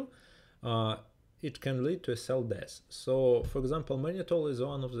still it can lead to a cell death. So, for example, mannitol is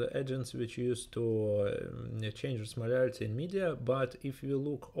one of the agents which used to change osmolarity in media, but if you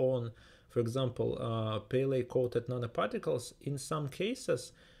look on, for example, PLA-coated nanoparticles, in some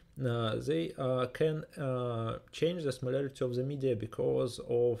cases, they can change the osmolarity of the media because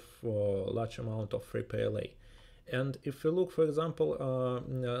of large amount of free PLA. And if we look, for example,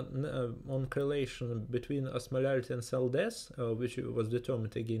 on correlation between osmolarity and cell death, which was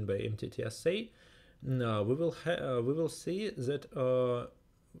determined again by MTT assay, we will see that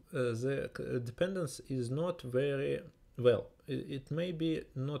the dependence is not very well. It may be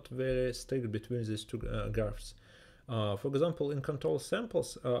not very strict between these two graphs. For example, in control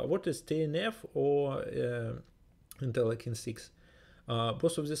samples, what is TNF or interleukin 6?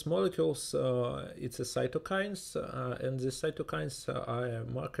 Both of these molecules, it's a cytokines, and the cytokines are a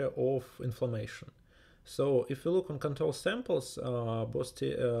marker of inflammation. So if you look on control samples, both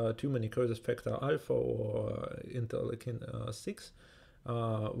tumor necrosis factor alpha or interleukin 6,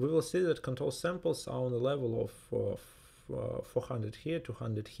 we will see that control samples are on the level of 400 here,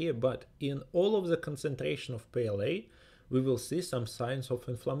 200 here, but in all of the concentration of PLA, we will see some signs of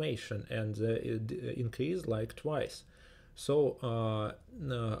inflammation, and it increase like twice. So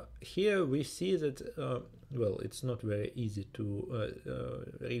here we see that, well, it's not very easy to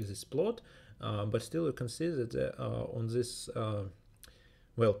read this plot, but still you can see that on this,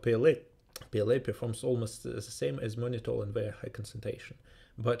 well, PLA performs almost the same as mannitol in very high concentration.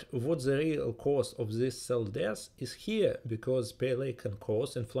 But what the real cause of this cell death is here, because PLA can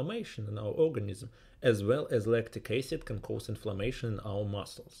cause inflammation in our organism, as well as lactic acid can cause inflammation in our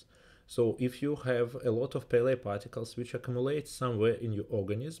muscles. So if you have a lot of PLA particles which accumulate somewhere in your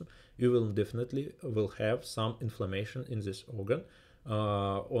organism, you will definitely have some inflammation in this organ,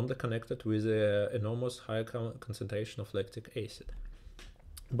 only connected with an enormous high concentration of lactic acid.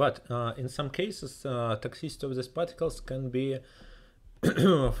 But in some cases, toxicity of these particles can be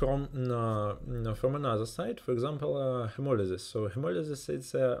from another side, for example, hemolysis. So hemolysis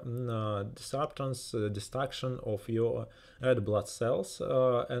is disruptance, destruction of your red blood cells,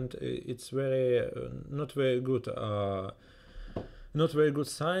 and it's very not very good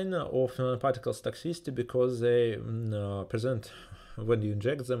sign of nanoparticles toxicity, because they present, when you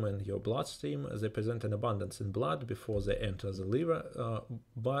inject them in your bloodstream, they present an abundance in blood before they enter the liver.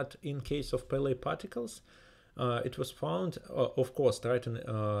 But in case of PLA particles, it was found, of course, Triton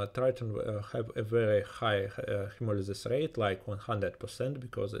have a very high hemolysis rate, like 100%,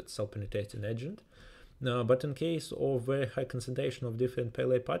 because it's cell-penetrating agent. But in case of very high concentration of different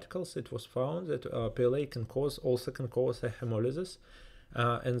PLA particles, it was found that PLA also can cause a hemolysis,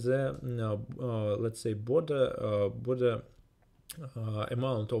 and the let's say border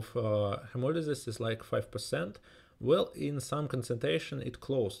amount of hemolysis is like 5%. Well, in some concentration it's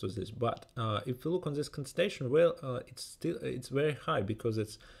close to this, but if you look on this concentration, well, it's very high, because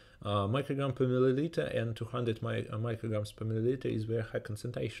it's microgram per milliliter, and 200 micrograms per milliliter is very high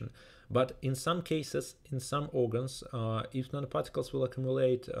concentration. But in some cases, in some organs, if nanoparticles will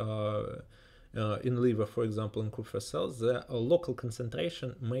accumulate in liver, for example, in Kupffer cells, the local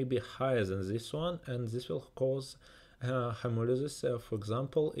concentration may be higher than this one, and this will cause hemolysis, for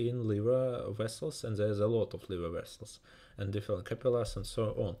example, in liver vessels, and there's a lot of liver vessels and different capillaries and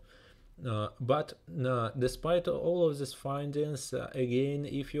so on. But despite all of these findings, again,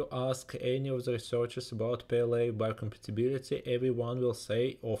 if you ask any of the researchers about PLA biocompatibility, everyone will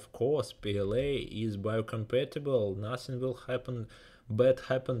say, of course, PLA is biocompatible, nothing will bad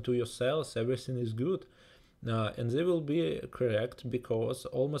happen to your cells, everything is good. And they will be correct, because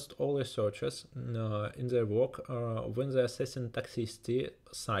almost all researchers in their work, when they're assessing toxicity,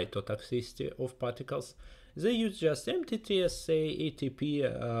 cytotoxicity of particles, they use just MTT assay, ATP,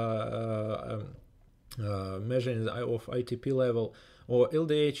 measuring of ATP level, or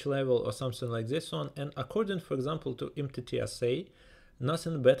LDH level, or something like this one. And according, for example, to MTT assay,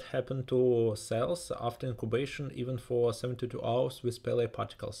 nothing bad happened to cells after incubation, even for 72 hours with PLA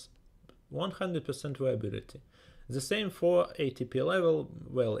particles. 100% viability. The same for ATP level.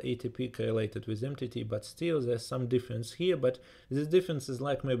 Well, ATP correlated with MTT, but still there's some difference here, but this difference is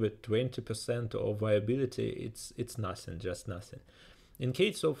like maybe 20% of viability. It's nothing, just nothing. In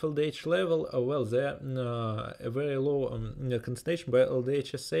case of LDH level, well, there a very low concentration by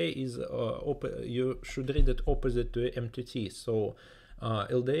LDH assay is you should read it opposite to MTT. So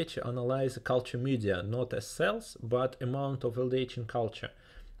LDH analyze culture media, not as cells, but amount of LDH in culture.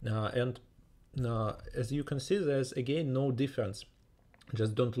 And as you can see, there's again no difference.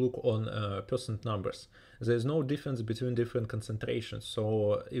 Just don't look on percent numbers. There's no difference between different concentrations.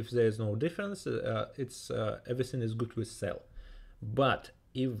 So if there's no difference, everything is good with cell. But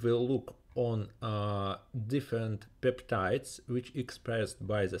if we look on different peptides which expressed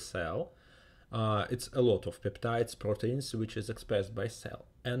by the cell. It's a lot of peptides, proteins, which is expressed by cell,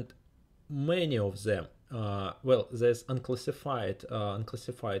 and many of them, well, there's unclassified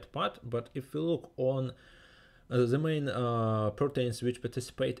part, but if we look on the main proteins which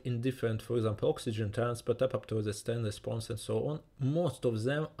participate in different, for example, oxygen transport, apoptosis, stem response, and so on, most of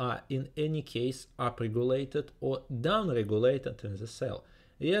them are in any case upregulated or downregulated in the cell.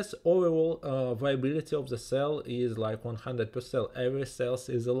 Yes, overall viability of the cell is like 100%. Every cell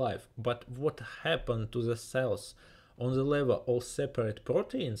is alive. But what happened to the cells on the level of separate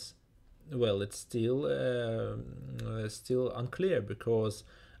proteins? Well, it's still unclear, because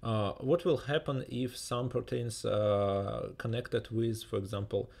what will happen if some proteins connected with, for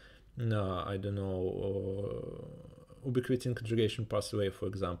example, I don't know, ubiquitin conjugation pathway, for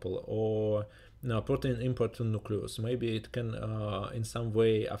example, or protein import to nucleus. Maybe it can in some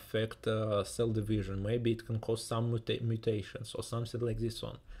way affect cell division. Maybe it can cause some mutations or something like this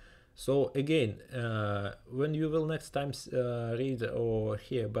on. So again, when you will next time read or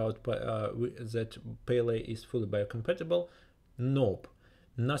hear about that PEGylation is fully biocompatible, nope.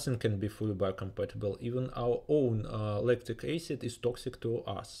 Nothing can be fully biocompatible. Even our own lactic acid is toxic to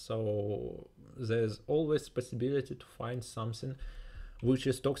us. So there's always possibility to find something which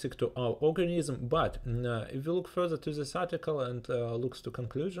is toxic to our organism. But if you look further to this article and looks to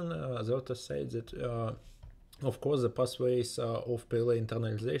conclusion, the author said that of course the pathways of PEGylation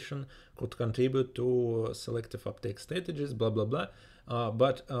internalization could contribute to selective uptake strategies, blah blah blah,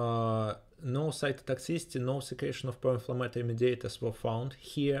 but no cytotoxicity, no secretion of pro-inflammatory mediators were found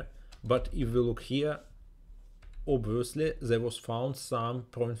here. But if we look here, obviously there was found some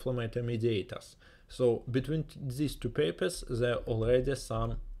pro-inflammatory mediators. So between these two papers, there are already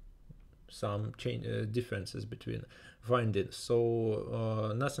some differences between findings.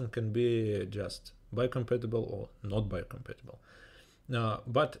 So nothing can be just biocompatible or not biocompatible.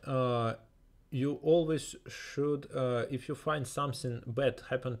 But you always should, if you find something bad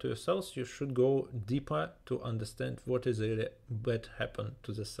happen to your cells, you should go deeper to understand what is really bad happen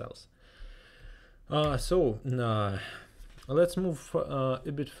to the cells. So let's move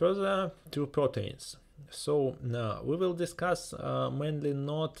a bit further to proteins. So now we will discuss mainly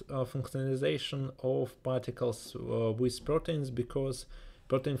not functionalization of particles with proteins, because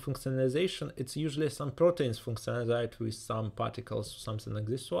protein functionalization, it's usually some proteins functionalized with some particles, something like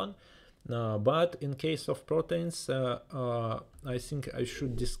this one. But in case of proteins, I think I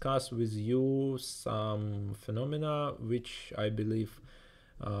should discuss with you some phenomena which I believe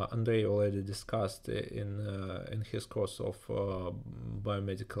Andrei already discussed in his course of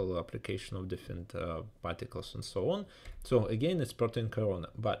biomedical application of different particles and so on. So again, it's protein corona,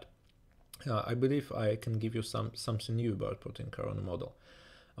 but I believe I can give you something new about protein corona model.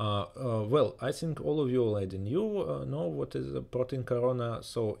 Well, I think all of you already know what is a protein corona.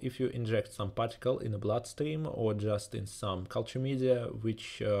 So if you inject some particle in a bloodstream or just in some culture media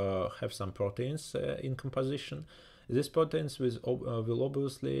which have some proteins in composition, these proteins will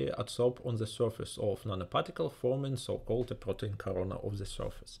obviously adsorb on the surface of nanoparticle, forming so-called a protein corona of the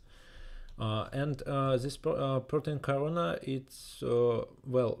surface. This protein corona, it's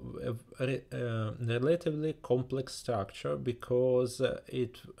well, a relatively complex structure, because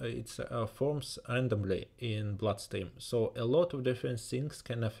it forms randomly in bloodstream. So a lot of different things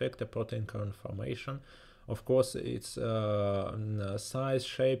can affect a protein corona formation. Of course, its size,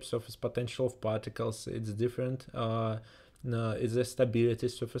 shape, surface potential of particles, it's different. It's the stability,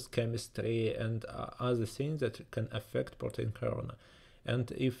 surface chemistry, and other things that can affect protein corona.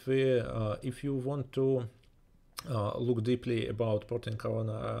 And if you want to look deeply about protein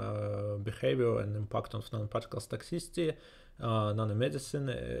corona behavior and impact on nanoparticles toxicity, Nanomedicine,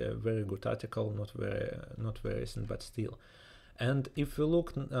 a very good article, not very recent, but still. And if we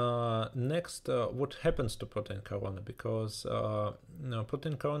look next, what happens to protein corona, because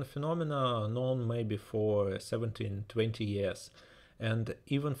protein corona phenomena known maybe for 17-20 years. And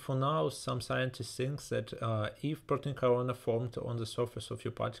even for now, some scientists think that if protein corona formed on the surface of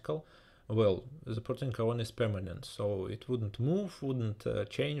your particle, well, the protein corona is permanent, so it wouldn't move, wouldn't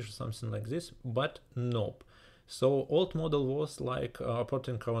change, something like this, but nope. So old model was like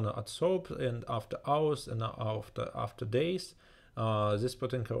protein corona adsorbed, and after hours and after days, this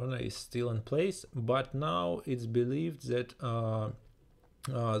protein corona is still in place. But now it's believed that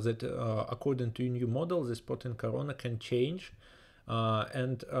according to a new model, this protein corona can change.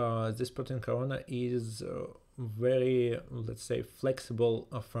 And this protein corona is very, let's say, flexible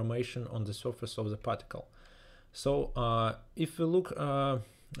formation on the surface of the particle. So if we look,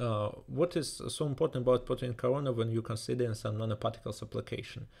 what is so important about protein corona when you consider some nanoparticles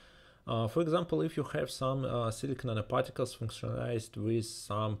application? For example, if you have some silicon nanoparticles functionalized with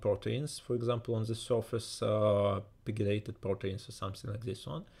some proteins, for example, on the surface, PEGylated proteins or something like this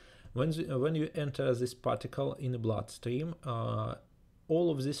one, when you enter this particle in the bloodstream,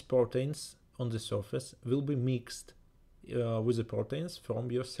 all of these proteins on the surface will be mixed with the proteins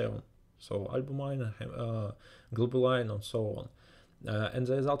from your serum. So albumin, globulin, and so on. And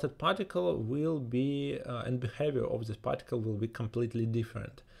the resulted particle will be, and behavior of this particle will be completely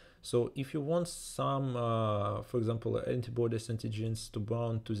different. So if you want some, for example, antibodies, antigens to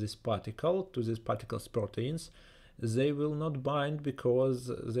bind to this particle, to this particle's proteins, they will not bind because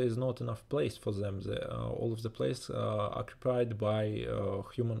there is not enough place for them. All of the place occupied by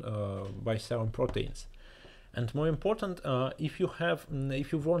by serum proteins. And more important, if you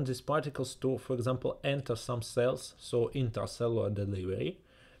want these particles to, for example, enter some cells, so intracellular delivery,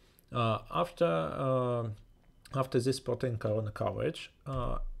 after this protein corona coverage,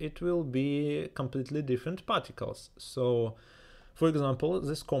 it will be completely different particles. So, for example,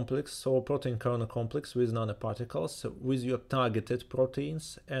 this complex, so protein corona complex with nanoparticles, with your targeted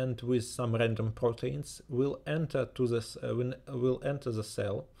proteins and with some random proteins, will enter to this, will enter the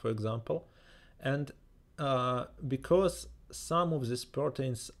cell, for example, and because some of these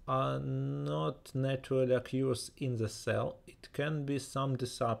proteins are not naturally occurs in the cell, it can be some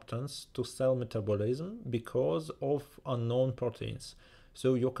disruptance to cell metabolism because of unknown proteins.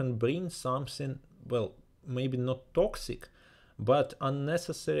 So you can bring something, well, maybe not toxic, but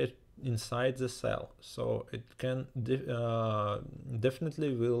unnecessary inside the cell. So it can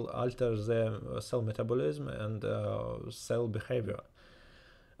definitely will alter the cell metabolism and cell behavior.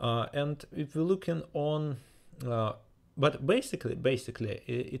 And if we're looking on, but basically,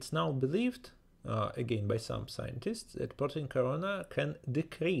 it's now believed, again by some scientists, that protein corona can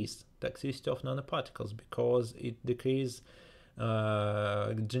decrease toxicity of nanoparticles because it decreases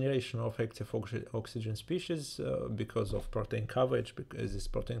generation of active oxygen species because of protein coverage, because this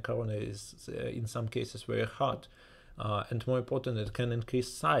protein corona is in some cases very hard, and more important, it can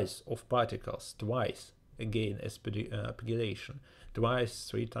increase size of particles twice, again as PEGylation, twice,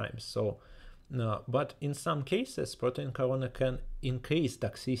 3 times. So but in some cases protein corona can increase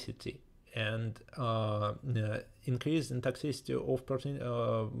toxicity, and increase in toxicity of protein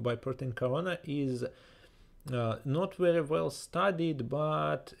by protein corona is not very well studied,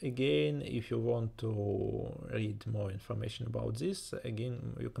 but again, if you want to read more information about this,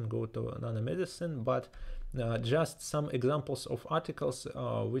 again, you can go to nanomedicine, but just some examples of articles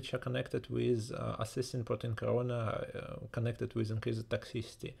which are connected with assessing protein corona connected with increased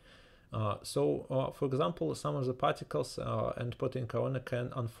toxicity. For example, some of the particles and protein corona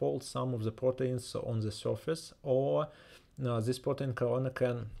can unfold some of the proteins on the surface, or this protein corona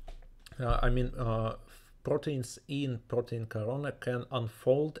can, proteins in protein corona can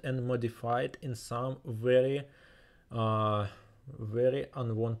unfold and modify it in some very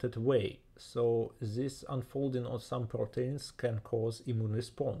unwanted way. So this unfolding of some proteins can cause immune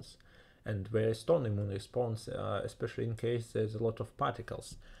response, and very strong immune response, especially in case there's a lot of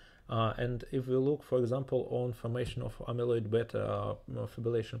particles. And if we look, for example, on formation of amyloid beta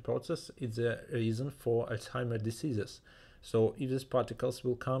fibrillation process, it's a reason for Alzheimer's diseases. So if these particles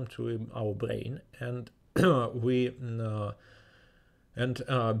will come to our brain, and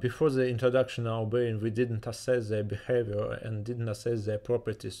before the introduction in our brain, we didn't assess their behavior and didn't assess their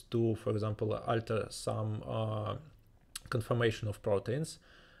properties to, for example, alter some conformation of proteins,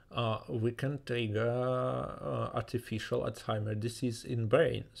 we can trigger artificial Alzheimer's disease in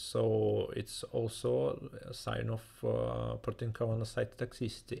brain. So it's also a sign of protein corona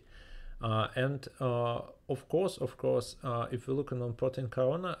cytotoxicity. And of course, if we're looking on protein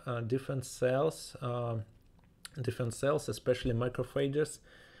corona, different cells, especially macrophages,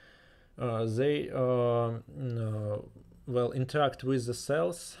 they interact with the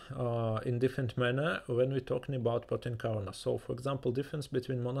cells in different manner when we're talking about protein corona. So, for example, difference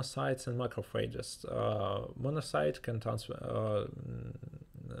between monocytes and macrophages. Monocyte can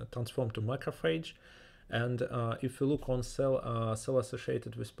transform to macrophage. And if you look on cell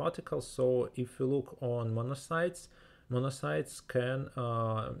associated with particles, so if you look on monocytes can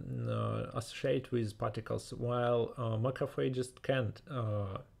associate with particles, while macrophages can't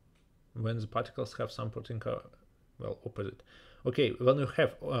when the particles have some protein corona. Well, opposite. Okay, when you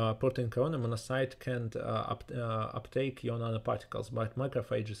have protein corona, monocyte can't uptake your nanoparticles, but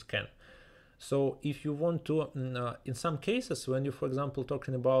macrophages can. So if you want to, in some cases, when you, for example,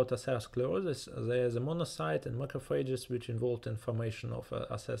 talking about atherosclerosis, there's a monocyte and macrophages which involved in formation of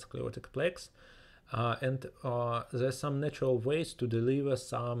atherosclerotic plaques. And there's some natural ways to deliver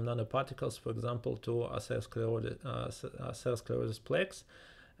some nanoparticles, for example, to atherosclerosis plaques.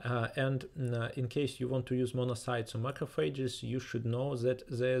 And in case you want to use monocytes or macrophages, you should know that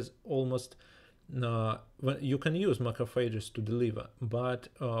there's almost you can use macrophages to deliver, but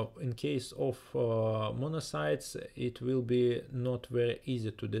in case of monocytes, it will be not very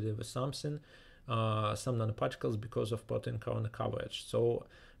easy to deliver something, some nanoparticles, because of protein corona coverage. So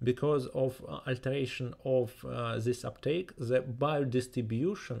because of alteration of this uptake, the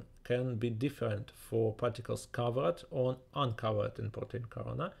biodistribution can be different for particles covered or uncovered in protein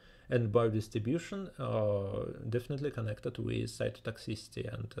corona, and biodistribution definitely connected with cytotoxicity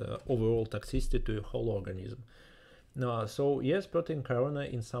and overall toxicity to your whole organism. So yes, protein corona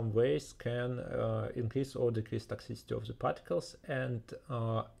in some ways can increase or decrease toxicity of the particles, and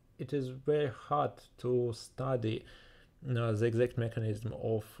it is very hard to study the exact mechanism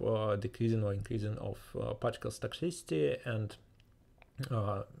of decreasing or increasing of particles toxicity, and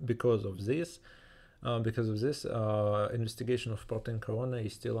because of this, investigation of protein corona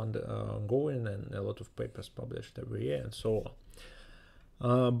is still ongoing, and a lot of papers published every year and so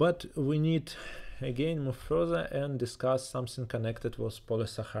on. But we need again move further and discuss something connected with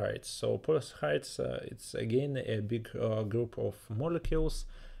polysaccharides. So polysaccharides, it's again a big group of molecules,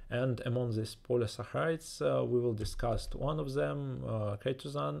 and among these polysaccharides we will discuss one of them,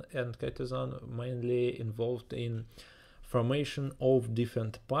 chitosan, and chitosan mainly involved in formation of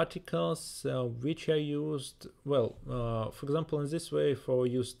different particles which are used, well, for example, in this way for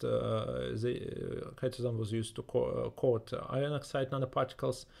used the chitosan was used to coat iron oxide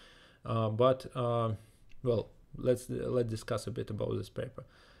nanoparticles, but well, let's discuss a bit about this paper.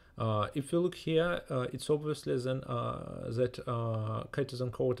 If you look here, it's obviously then that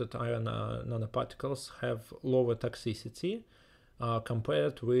chitosan coated iron nanoparticles have lower toxicity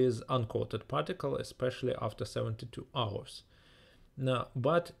compared with uncoated particle, especially after 72 hours. Now,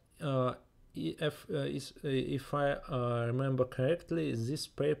 but if I remember correctly, this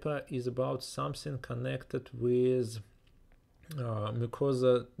paper is about something connected with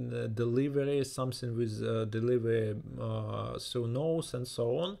mucosa delivery, something with delivery through nose and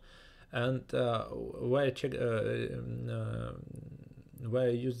so on. And where I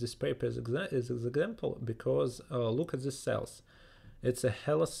use this paper as an example, because look at the cells. It's a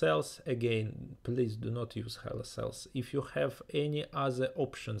HeLa cells. Again, please do not use HeLa cells. If you have any other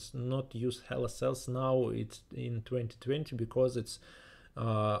options, not use HeLa cells now. It's in 2020 because it's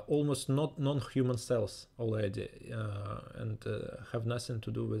almost not non-human cells already, and have nothing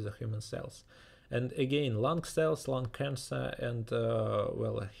to do with the human cells. And again, lung cells, lung cancer, and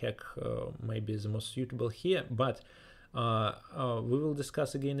well, heck, maybe the most suitable here, but we will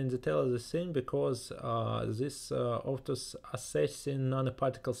discuss again in detail the same, because this authors assessing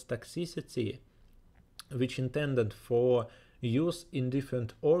nanoparticles toxicity, which intended for use in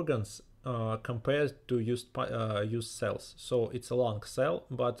different organs compared to used cells. So it's a lung cell,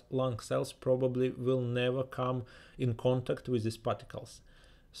 but lung cells probably will never come in contact with these particles.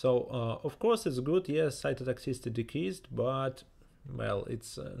 So of course it's good, yes, cytotoxicity decreased, but well,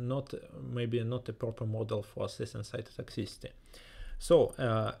 it's maybe not a proper model for assessing cytotoxicity. So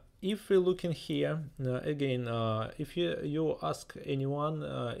if we look in here again, if you ask anyone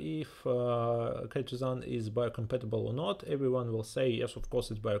if chitosan is biocompatible or not, everyone will say yes, of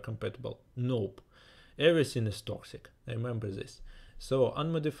course it's biocompatible. Nope, everything is toxic. Remember this. So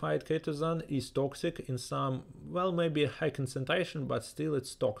unmodified chitosan is toxic in some, well, maybe a high concentration, but still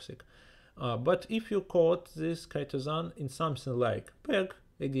it's toxic. But if you coat this chitosan in something like PEG,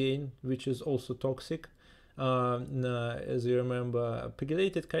 again, which is also toxic, as you remember,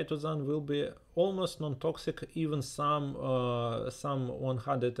 PEGylated chitosan will be almost non-toxic. Even some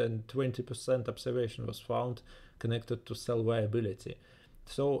 120% observation was found connected to cell viability.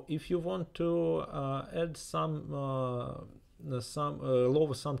 So if you want to add some lower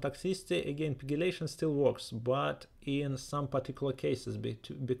some toxicity, again, PEGylation still works, but in some particular cases,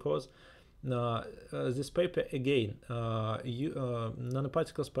 because this paper again,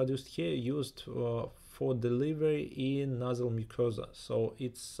 nanoparticles produced here used for delivery in nasal mucosa. So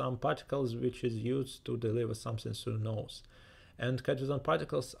it's some particles which is used to deliver something through nose, and chitosan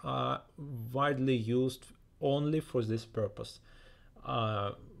particles are widely used only for this purpose.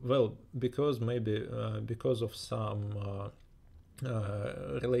 Well, because maybe because of some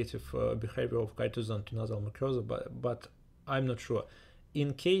relative behavior of chitosan to nasal mucosa, but I'm not sure.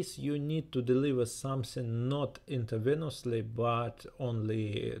 In case you need to deliver something not intravenously, but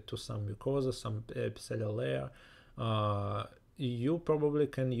only to some mucosa, some epithelial layer, you probably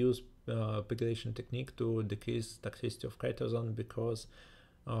can use PEGylation technique to decrease toxicity of chitosan, because,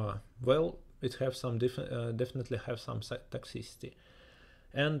 well, it have some definitely have some toxicity.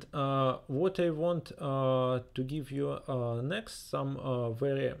 And what I want to give you next, some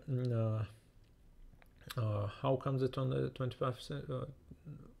very how comes it on the 25%?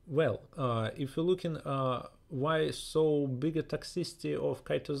 Well, if you're looking why so big a toxicity of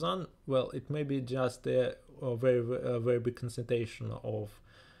chitosan, well, it may be just a very big concentration of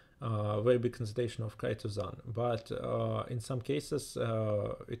chitosan, but in some cases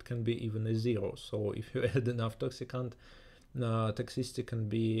it can be even a zero. So if you add enough toxicant, toxicity can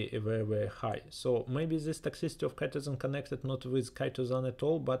be very high. So maybe this toxicity of chitosan connected not with chitosan at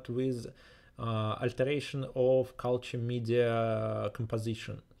all, but with alteration of culture media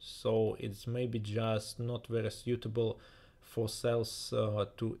composition. So it's maybe just not very suitable for cells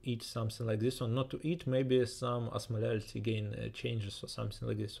to eat something like this one. Not to eat, maybe some osmolality gain changes or something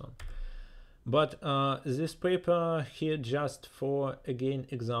like this one. But this paper here just for again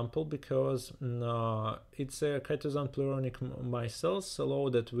example, because it's a chitosan pluronic micelles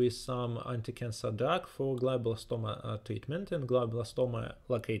loaded with some anti-cancer drug for glioblastoma treatment, and glioblastoma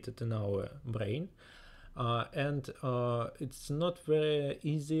located in our brain. And it's not very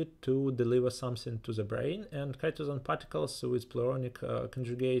easy to deliver something to the brain, and chitosan particles with pluronic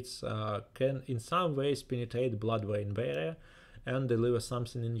conjugates can in some ways penetrate blood-brain barrier and deliver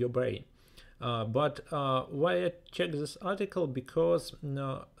something in your brain. But why I check this article, because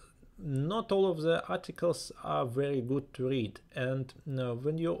not all of the articles are very good to read, and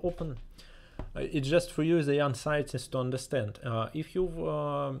when you open it's just for you, the young scientist, to understand. If you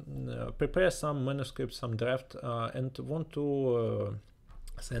prepare some manuscript, some draft, and want to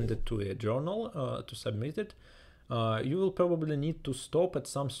send it to a journal to submit it, you will probably need to stop at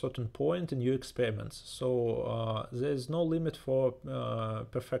some certain point in your experiments. So there is no limit for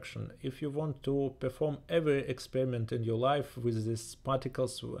perfection. If you want to perform every experiment in your life with these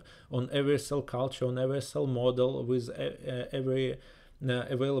particles on every cell culture, on every cell model, with every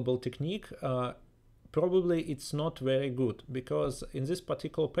available technique, probably it's not very good, because in this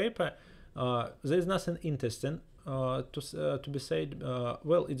particular paper there is nothing interesting to be said.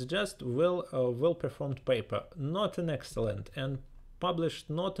 Well, it's just well performed paper, not an excellent, and published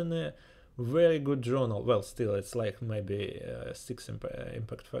not in a very good journal. Well, still it's like maybe 6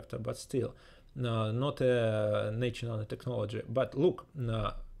 impact factor, but still not a Nature Nanotechnology. But look,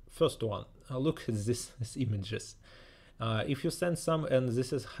 first one, look at these images. If you send some, and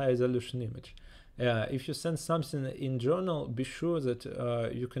this is high resolution image, if you send something in journal, be sure that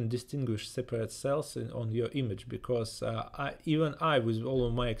you can distinguish separate cells on your image, because even I, with all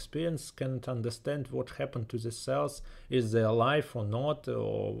of my experience, can't understand what happened to the cells. Is they alive or not,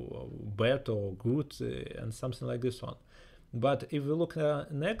 or bad or good, and something like this one. But if we look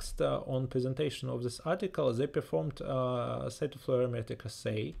next on presentation of this article, they performed cytofluorimetric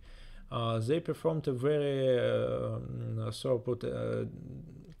assay. They performed a very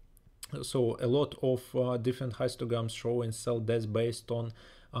so a lot of different histograms showing cell death based on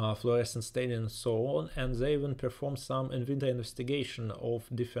fluorescent staining and so on, and they even performed some in vitro investigation of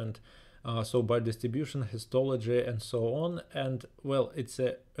different so biodistribution, histology, and so on. And well, it's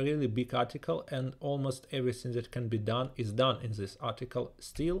a really big article, and almost everything that can be done is done in this article.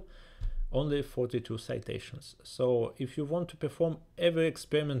 Still only 42 citations. So if you want to perform every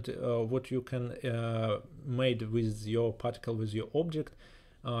experiment what you can made with your particle, with your object,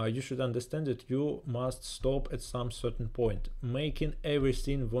 you should understand that you must stop at some certain point. Making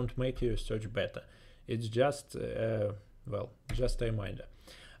everything won't make your research better. It's just well, just a reminder.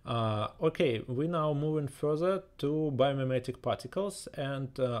 Okay, we're now moving further to biomimetic particles, and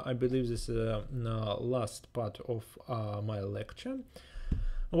I believe this is the last part of my lecture.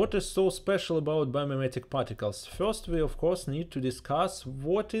 What is so special about biomimetic particles? First, we of course need to discuss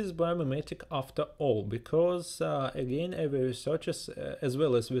what is biomimetic after all, because again, every researchers, as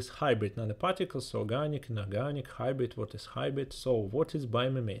well as with hybrid nanoparticles, organic, inorganic, hybrid, what is hybrid? So what is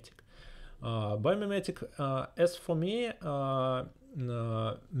biomimetic? Biomimetic, as for me,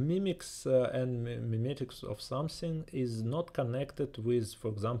 mimics and mimetics of something is not connected with, for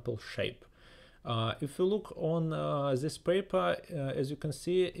example, shape. If you look on this paper, as you can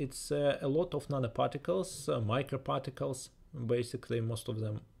see, it's a lot of nanoparticles, microparticles, basically most of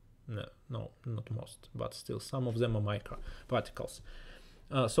them, no, not most, but still some of them are microparticles.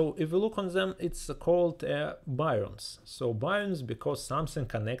 So if you look on them, it's called bionts. So bionts because something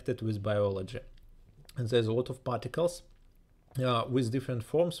connected with biology. And there's a lot of particles with different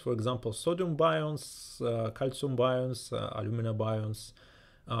forms, for example, sodium bionts, calcium bionts, alumina bionts,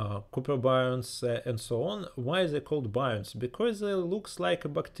 copper bionts, and so on. Why are they called bionts? Because they looks like a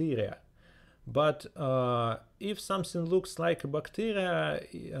bacteria, but if something looks like a bacteria,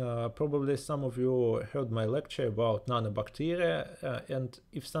 probably some of you heard my lecture about nanobacteria, and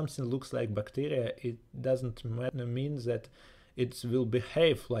if something looks like bacteria, it doesn't mean that it will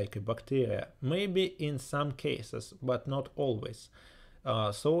behave like a bacteria. Maybe in some cases, but not always.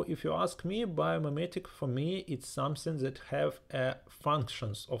 So if you ask me, biomimetic for me, it's something that have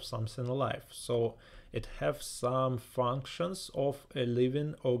functions of something alive. So it have some functions of a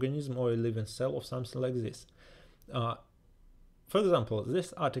living organism or a living cell or something like this. For example,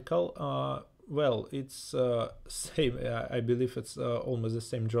 this article, well, it's same. I believe it's almost the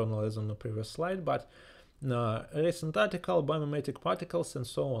same journal as on the previous slide, but a recent article, biomimetic particles, and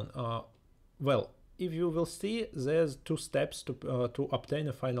so on. Well, if you will see, there's two steps to obtain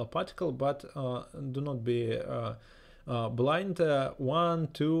a final particle, but do not be blind. 1,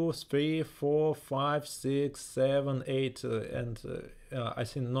 2, 3, 4, 5, 6, 7, 8, and I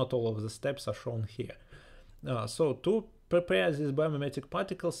think not all of the steps are shown here. So to prepare these biomimetic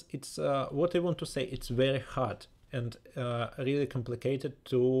particles, it's what I want to say, it's very hard and really complicated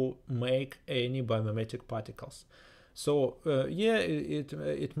to make any biomimetic particles. So yeah,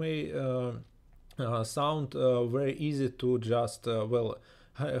 it may sound very easy to just well,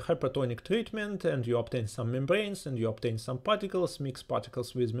 hypertonic treatment, and you obtain some membranes and you obtain some particles, mix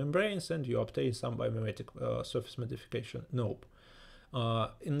particles with membranes, and you obtain some biomimetic surface modification. Nope.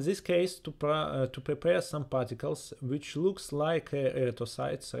 In this case, to prepare some particles which looks like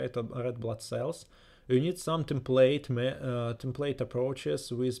erythrocytes, red blood cells, you need some template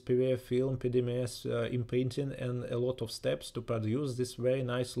approaches with PVA film, PDMS, imprinting, and a lot of steps to produce this very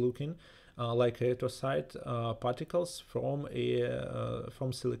nice looking like erythrocyte particles from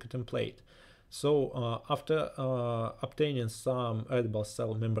silica template. So after obtaining some red blood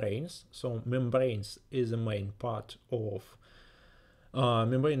cell membranes, so membranes is the main part of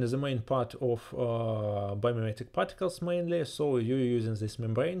biomimetic particles mainly. So you're using this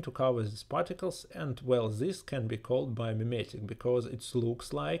membrane to cover these particles, and well, this can be called biomimetic because it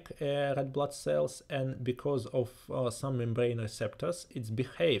looks like red blood cells, and because of some membrane receptors, it's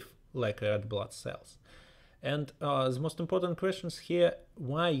behave like red blood cells. And the most important questions here,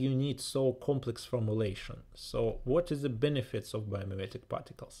 why you need so complex formulation? So what is the benefits of biomimetic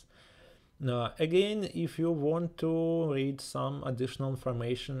particles? Now, again, if you want to read some additional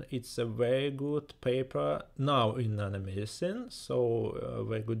information, it's a very good paper now in nanomedicine, so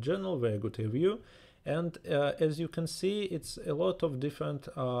very good journal, very good review. And as you can see, it's a lot of different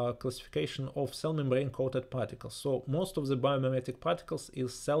classification of cell membrane coated particles. So most of the biomimetic particles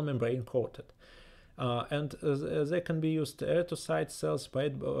is cell membrane coated. And they can be used erythrocyte cells,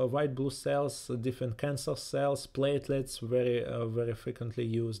 white blue cells, different cancer cells, platelets, very frequently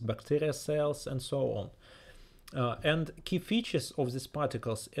used bacteria cells, and so on. And key features of these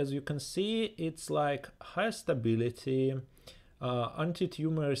particles, as you can see, it's like high stability,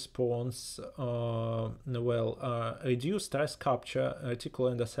 anti-tumor response, reduced stress capture,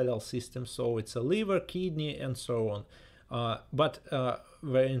 reticuloendothelial system, so it's a liver, kidney, and so on. But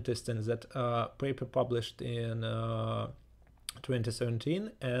very interesting that paper published in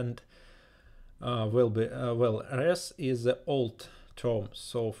 2017, and RES is the old term,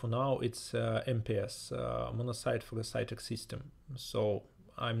 so for now it's MPS, monocyte phagocytic system. So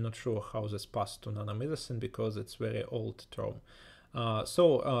I'm not sure how this passed to nanomedicine because it's very old term.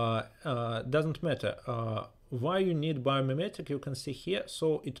 Doesn't matter why you need biomimetic. You can see here.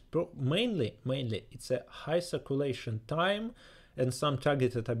 So it mainly it's a high circulation time and some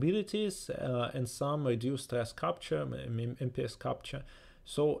targeted abilities and some reduced stress capture, MPS capture.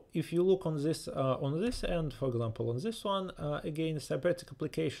 So if you look on this end, for example, on this one, again, therapeutic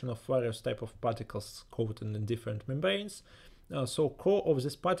application of various type of particles coated in different membranes. So core of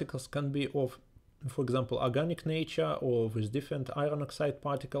these particles can be of, for example, organic nature or with different iron oxide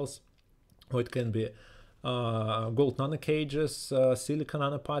particles, or it can be gold nanocages, silica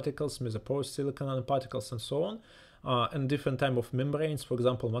nanoparticles, mesoporous silica nanoparticles, and so on, and different type of membranes, for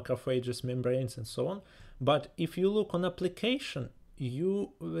example, macrophages membranes, and so on. But if you look on application,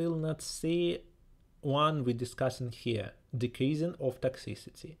 you will not see one we're discussing here, decreasing of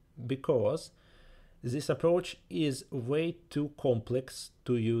toxicity, because this approach is way too complex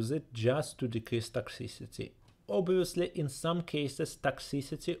to use it just to decrease toxicity. Obviously, in some cases,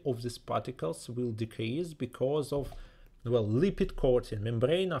 toxicity of these particles will decrease because of, well, lipid coating.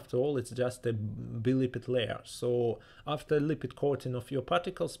 Membrane, after all, it's just a bilipid layer. So after lipid coating of your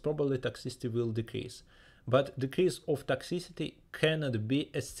particles, probably toxicity will decrease. But decrease of toxicity cannot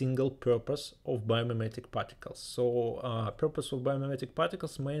be a single purpose of biomimetic particles. So purpose of biomimetic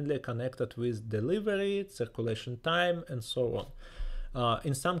particles mainly connected with delivery, circulation time, and so on.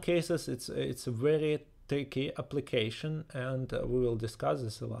 In some cases, it's a very tricky application, and we will discuss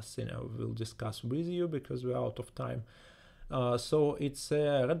this. The last thing I will discuss with you because we're out of time. So it's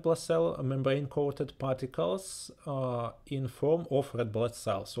red blood cell membrane coated particles in form of red blood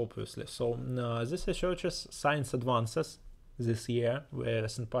cells, obviously. So this researchers science advances this year, very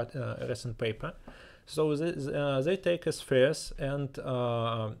recent paper. So they take spheres and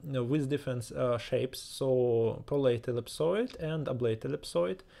with different shapes, so prolate ellipsoid and ablate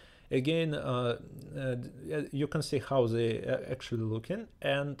ellipsoid. Again, you can see how they are actually looking,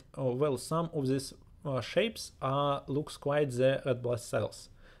 and well, some of these shapes looks quite the red blood cells,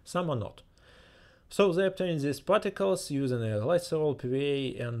 some are not. So they obtain these particles using a glycerol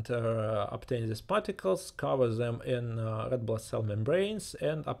PVA and obtain these particles, cover them in red blood cell membranes,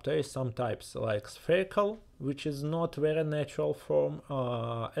 and obtain some types like spherical, which is not very natural form,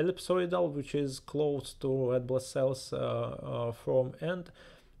 ellipsoidal, which is close to red blood cells form, and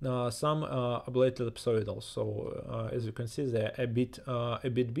some ablate ellipsoidal. So as you can see, they're a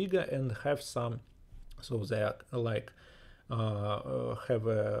bit bigger and have some, so they are like have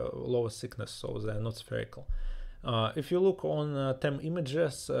a lower thickness, so they are not spherical. If you look on TEM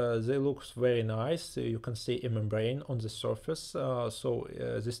images, they look very nice. You can see a membrane on the surface, so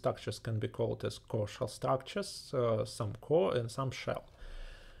these structures can be called as core shell structures, some core and some shell.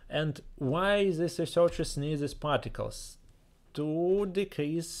 And why these researchers need these particles? To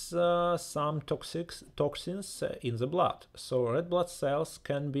decrease some toxins in the blood. So red blood cells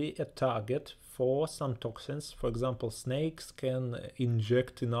can be a target for some toxins. For example, snakes can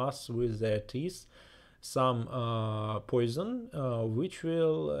inject in us with their teeth some poison, which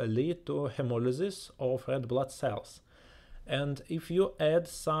will lead to hemolysis of red blood cells. And if you add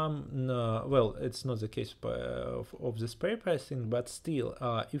some, well, it's not the case of this paper, I think, but still,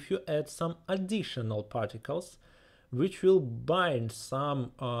 if you add some additional particles which will bind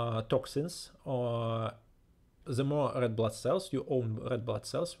some toxins, the more red blood cells, your own red blood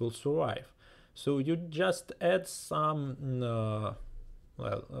cells, will survive. So you just add some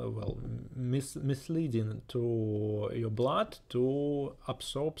misleading to your blood to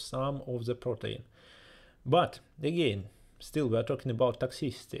absorb some of the protein. But again, still we are talking about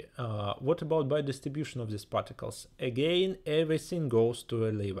toxicity. What about biodistribution of these particles? Again, everything goes to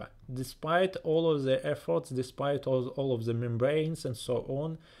the liver. Despite all of the efforts, despite all of the membranes and so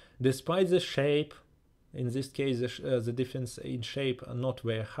on, despite the shape, in this case the difference in shape are not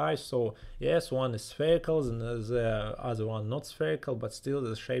very high, so yes, one is spherical and the other one not spherical, but still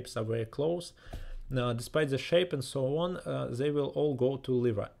the shapes are very close. Despite the shape and so on, they will all go to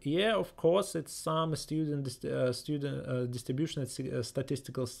liver. Yeah, of course, it's some student distribution, it's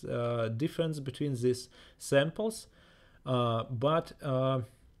statistical difference between these samples, but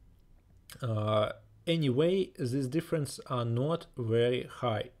anyway, these differences are not very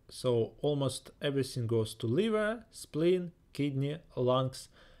high. So almost everything goes to liver, spleen, kidney, lungs,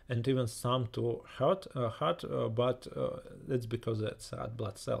 and even some to heart, but that's because it's red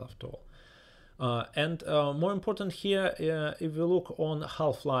blood cell after all. And more important here, if we look on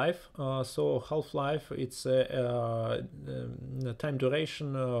half-life, so half-life, it's a time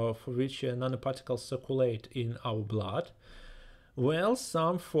duration for which nanoparticles circulate in our blood. Well,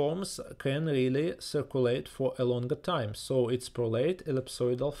 some forms can really circulate for a longer time, so it's prolate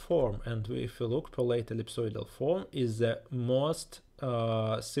ellipsoidal form, and if you look, prolate ellipsoidal form is the most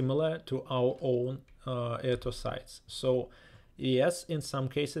similar to our own erythrocytes. So yes, in some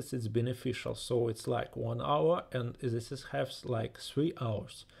cases it's beneficial, so it's like 1 hour, and this has like 3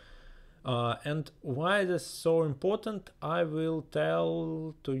 hours. And why this is so important, I will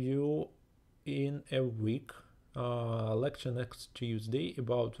tell to you in a week lecture next Tuesday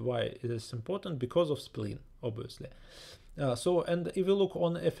about why it is important, because of spleen, obviously. So, and if you look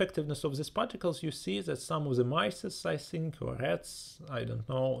on effectiveness of these particles, you see that some of the mice, I think, or rats, I don't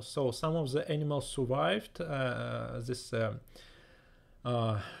know, so some of the animals survived this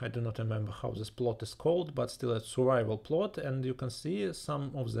I do not remember how this plot is called, but still a survival plot, and you can see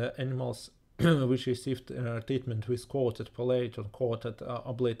some of the animals which received treatment with coated prolate or coated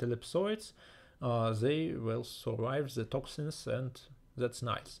ablate ellipsoids, they will survive the toxins, and that's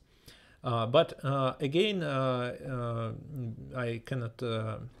nice. But again, I cannot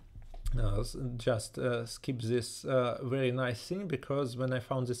just skip this very nice thing, because when I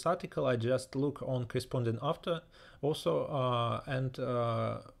found this article, I just look on corresponding after also, and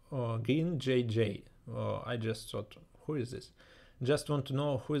Green JJ. I just thought, who is this? Just want to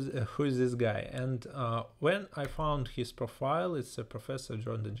know who is this guy. And when I found his profile, it's a Professor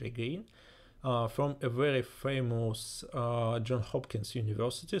Jordan J. Green, from a very famous Johns Hopkins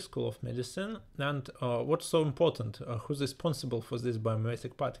University School of Medicine. And what's so important, who's responsible for these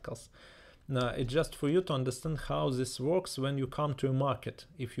biomimetic particles? It's just for you to understand how this works when you come to a market,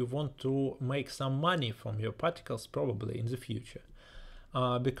 if you want to make some money from your particles probably in the future.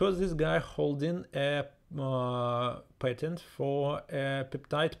 Because this guy holding a patent for a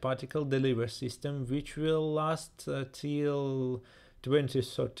peptide particle delivery system which will last till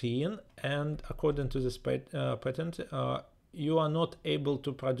 2013, and according to this patent, you are not able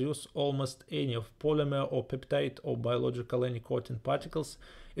to produce almost any of polymer or peptide or biological any coating particles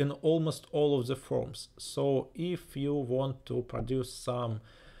in almost all of the forms. So if you want to produce some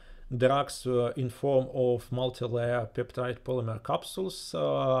drugs in form of multi-layer peptide polymer capsules,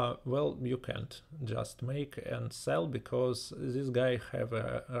 well, you can't just make and sell, because this guy have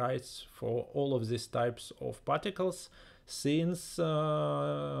rights for all of these types of particles since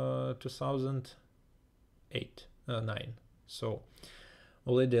 2009, so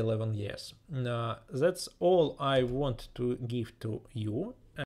already 11 years. That's all I want to give to you.